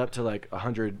can add up to like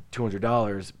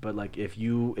 $100-$200, but like if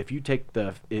you take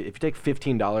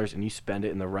 $15 and you spend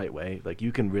it in the right way, like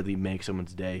you can really make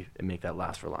someone's day and make that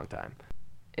last for a long time.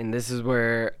 And this is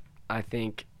where I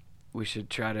think we should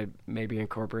try to maybe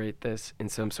incorporate this in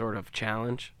some sort of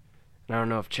challenge. And I don't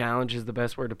know if challenge is the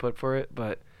best word to put for it,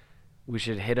 but we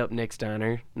should hit up Nick's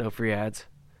Diner, no free ads,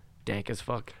 dank as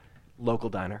fuck, Local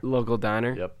diner. local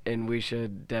diner. Yep. And we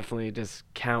should definitely just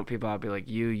count people out, be like,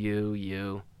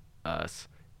 you, us,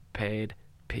 paid,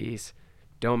 peace.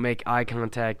 Don't make eye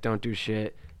contact, don't do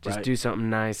shit. Just Right. do something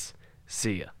nice.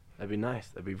 See ya. That'd be nice.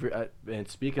 That'd be. And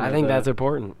speaking, I of think the- that's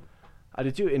important. I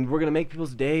do too. And we're gonna make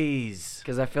people's days.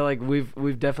 Because I feel like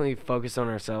we've definitely focused on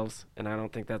ourselves, and I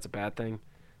don't think that's a bad thing.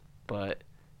 But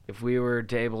if we were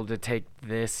able to take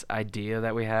this idea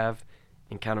that we have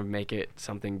and kind of make it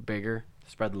something bigger,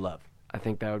 Spread the love I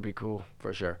think that would be cool.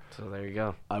 for sure. So there you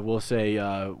go. I will say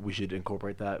we should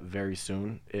incorporate that very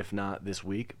soon, if not this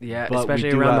week. Yeah, But we especially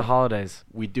do around the have- holidays.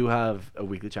 We do have a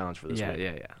weekly challenge for this Yeah, week. yeah.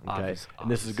 Okay, Obvious,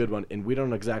 and this is a good one. And we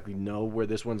don't exactly know where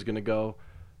this one's gonna go,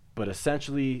 but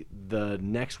essentially the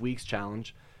next week's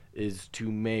challenge is to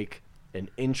make an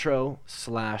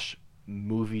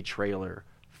intro/movie trailer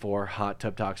for Hot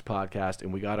Tub Talks podcast,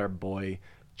 and we got our boy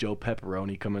Joe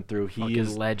Pepperoni coming through.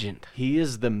 Fucking legend. He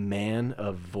is the man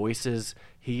of voices.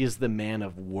 He is the man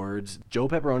of words. Joe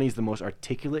Pepperoni is the most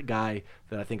articulate guy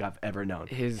that I think I've ever known.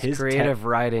 His te- creative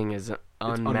writing is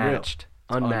unreal. unmatched.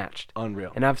 It's Unmatched.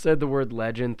 unreal. And I've said the word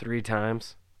legend 3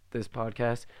 times this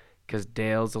podcast because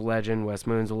Dale's a legend, Wes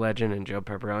Moon's a legend, and Joe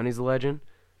Pepperoni's a legend.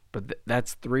 But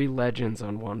that's 3 legends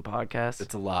on one podcast.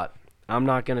 It's a lot. I'm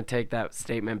not going to take that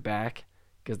statement back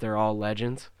because they're all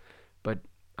legends. But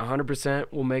 100%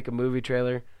 we'll make a movie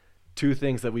trailer. 2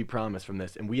 things that we promise from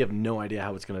this, and we have no idea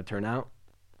how it's going to turn out.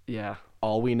 Yeah.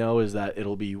 All we know is that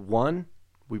it'll be 1,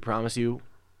 we promise you,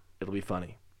 it'll be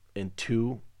funny. And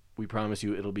 2, we promise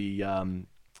you it'll be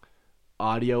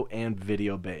audio and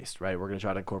video based, right? We're going to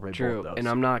try to incorporate both True. of those. And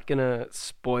I'm not going to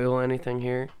spoil anything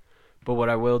here. But what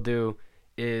I will do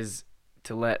is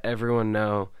to let everyone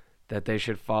know that they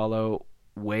should follow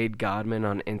Wade Godman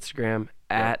on Instagram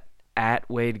at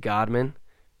Wade Godman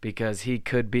because he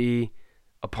could be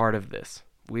a part of this.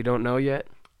 We don't know yet.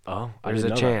 Oh, I There's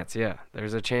didn't a know that. chance, yeah.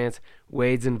 There's a chance.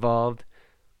 Wade's involved.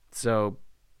 So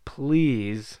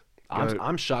please.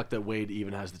 I'm shocked that Wade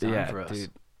even has the time yeah, for us.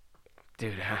 dude.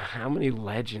 Dude, how many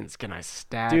legends can I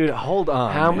stack? Dude, hold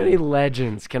on. How man. many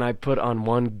legends can I put on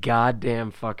one goddamn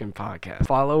fucking podcast?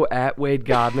 Follow at Wade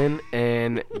Godman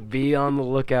and be on the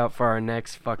lookout for our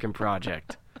next fucking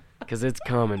project. Because it's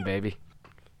coming, baby.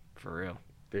 For real.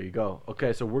 There you go.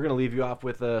 Okay, so we're gonna leave you off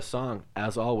with a song,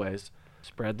 as always.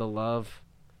 Spread the love.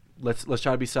 Let's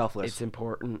try to be selfless. It's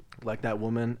important. Like that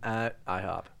woman at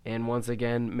IHOP. And once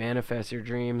again, manifest your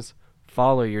dreams.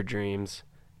 Follow your dreams.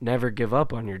 Never give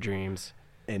up on your dreams.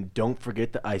 And don't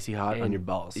forget the icy hot on your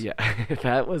balls. Yeah,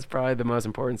 that was probably the most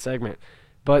important segment.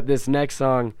 But this next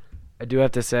song, I do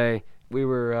have to say, we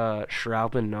were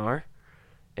Schrauben Nar,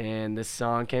 and this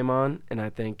song came on, and I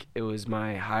think it was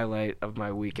my highlight of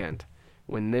my weekend.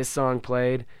 When this song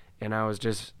played, and I was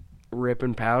just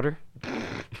ripping powder.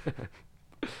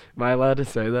 Am I allowed to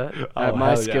say that? At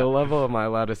my skill level, am I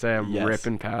allowed to say I'm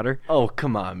ripping powder? Oh,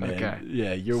 come on, man. Okay.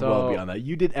 Yeah, you're well beyond that.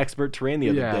 You did expert terrain the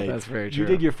other day. Yeah, that's very true. You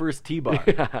did your first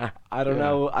T-bar. I don't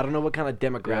know what kind of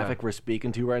demographic we're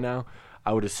speaking to right now.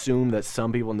 I would assume that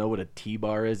some people know what a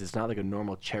T-bar is. It's not like a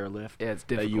normal chairlift it's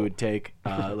that you would take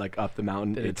like up the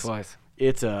mountain. Did it twice.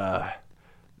 It's I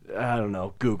don't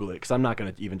know, Google it, because I'm not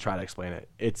going to even try to explain it.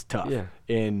 It's tough. Yeah.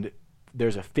 And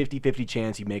there's a 50-50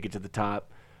 chance you make it to the top.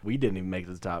 We didn't even make it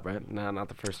to the top, right? No, not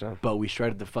the first time. But we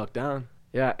shredded the fuck down.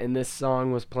 Yeah, and this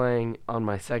song was playing on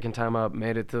my second time up,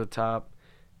 made it to the top.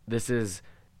 This is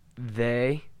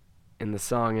They, and the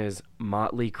song is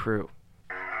Motley Crue.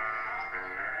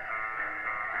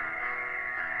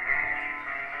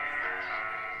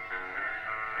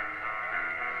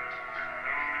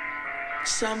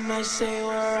 Some might say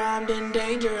we're armed and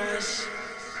dangerous.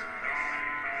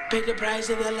 Pay the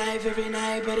price of their life every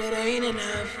night, but it ain't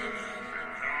enough.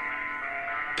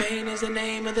 Pain is the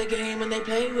name of the game when they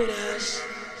play with us.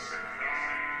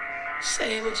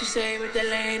 Say what you say, but the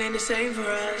lane ain't the same for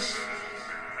us.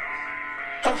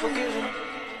 Unforgiven.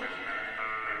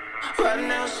 Right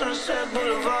now, Sunset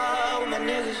Boulevard with my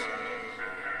niggas.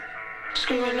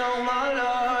 Screaming on my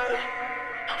Lord.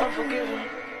 Unforgiven.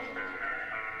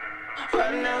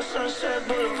 Right now, Sunset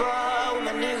Boulevard with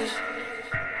my niggas.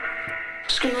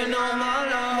 Screaming on my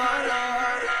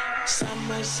Lord. Some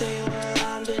might say we're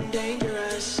armed and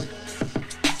dangerous.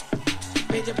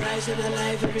 Pay the price of their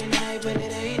life every night, but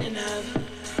it ain't enough.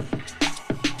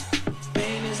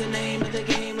 Pain is the name of the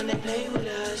game when they play with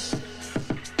us.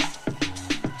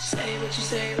 Say what you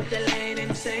say, but the lane ain't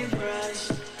the same for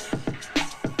us.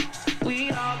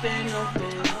 We all been on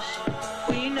booze.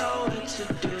 We know what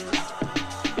to do.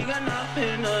 We got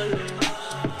nothing to lose.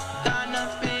 Got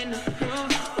nothing to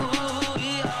prove. Ooh,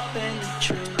 we all been the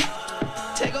truth.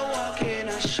 Take a walk in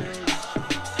our shoes.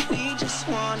 We just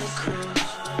wanna cruise.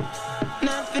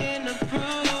 Nothing to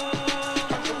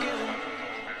prove. Unforgiven.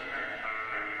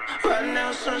 Right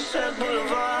now, Sunset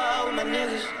Boulevard with my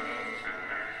niggas.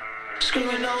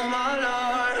 Screaming on my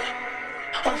Lord.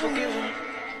 Unforgiven.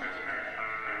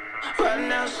 Right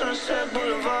now, Sunset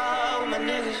Boulevard with my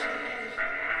niggas.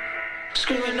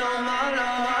 Screaming on my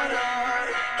Lord.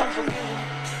 Unforgiven.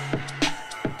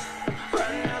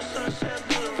 Right now, Sunset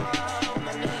Boulevard with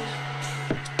my niggas.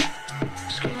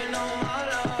 Screaming on my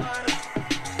Lord.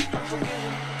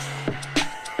 Unforgiven.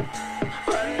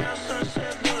 Right now,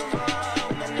 Sunset Boulevard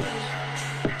with my niggas.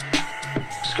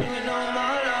 Screaming on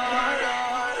my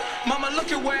Lord. Mama,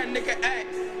 look at where a nigga at.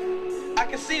 I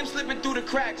can see him slipping through the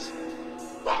cracks.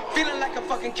 Feeling like a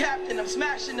fucking captain. I'm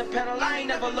smashing the pedal. I ain't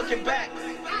never looking back.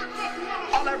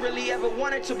 All I really ever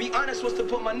wanted, to be honest, was to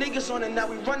put my niggas on, and now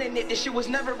we running it. This shit was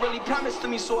never really promised to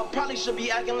me, so I probably should be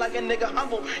acting like a nigga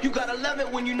humble. You gotta love it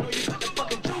when you know you got the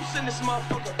fucking juice in this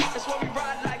motherfucker. That's why we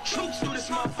ride like troops through this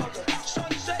motherfucker.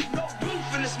 Sunset, no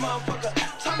roof in this motherfucker.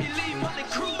 Tommy Lee, Motley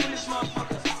Crue in this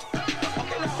motherfucker.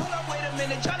 Okay, now hold on, wait a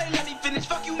minute. Y'all ain't let me finish.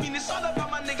 Fuck you mean it's all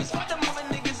about my niggas. Fuck them other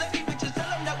niggas. Every bitches tell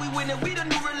them that we winning. We the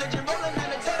new religion. Rolling down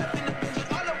the tap in the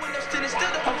bitches. All I win to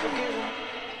instead of unforgiven.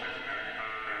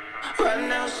 Right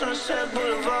now, Sunset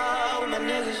Boulevard with my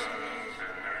niggas.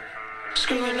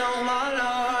 Screaming on my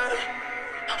Lord.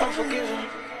 Unforgiven.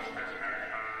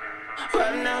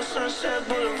 Right now, Sunset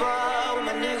Boulevard with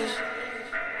my niggas.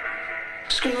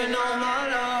 Screaming on my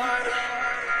Lord.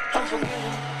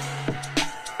 Unforgiven.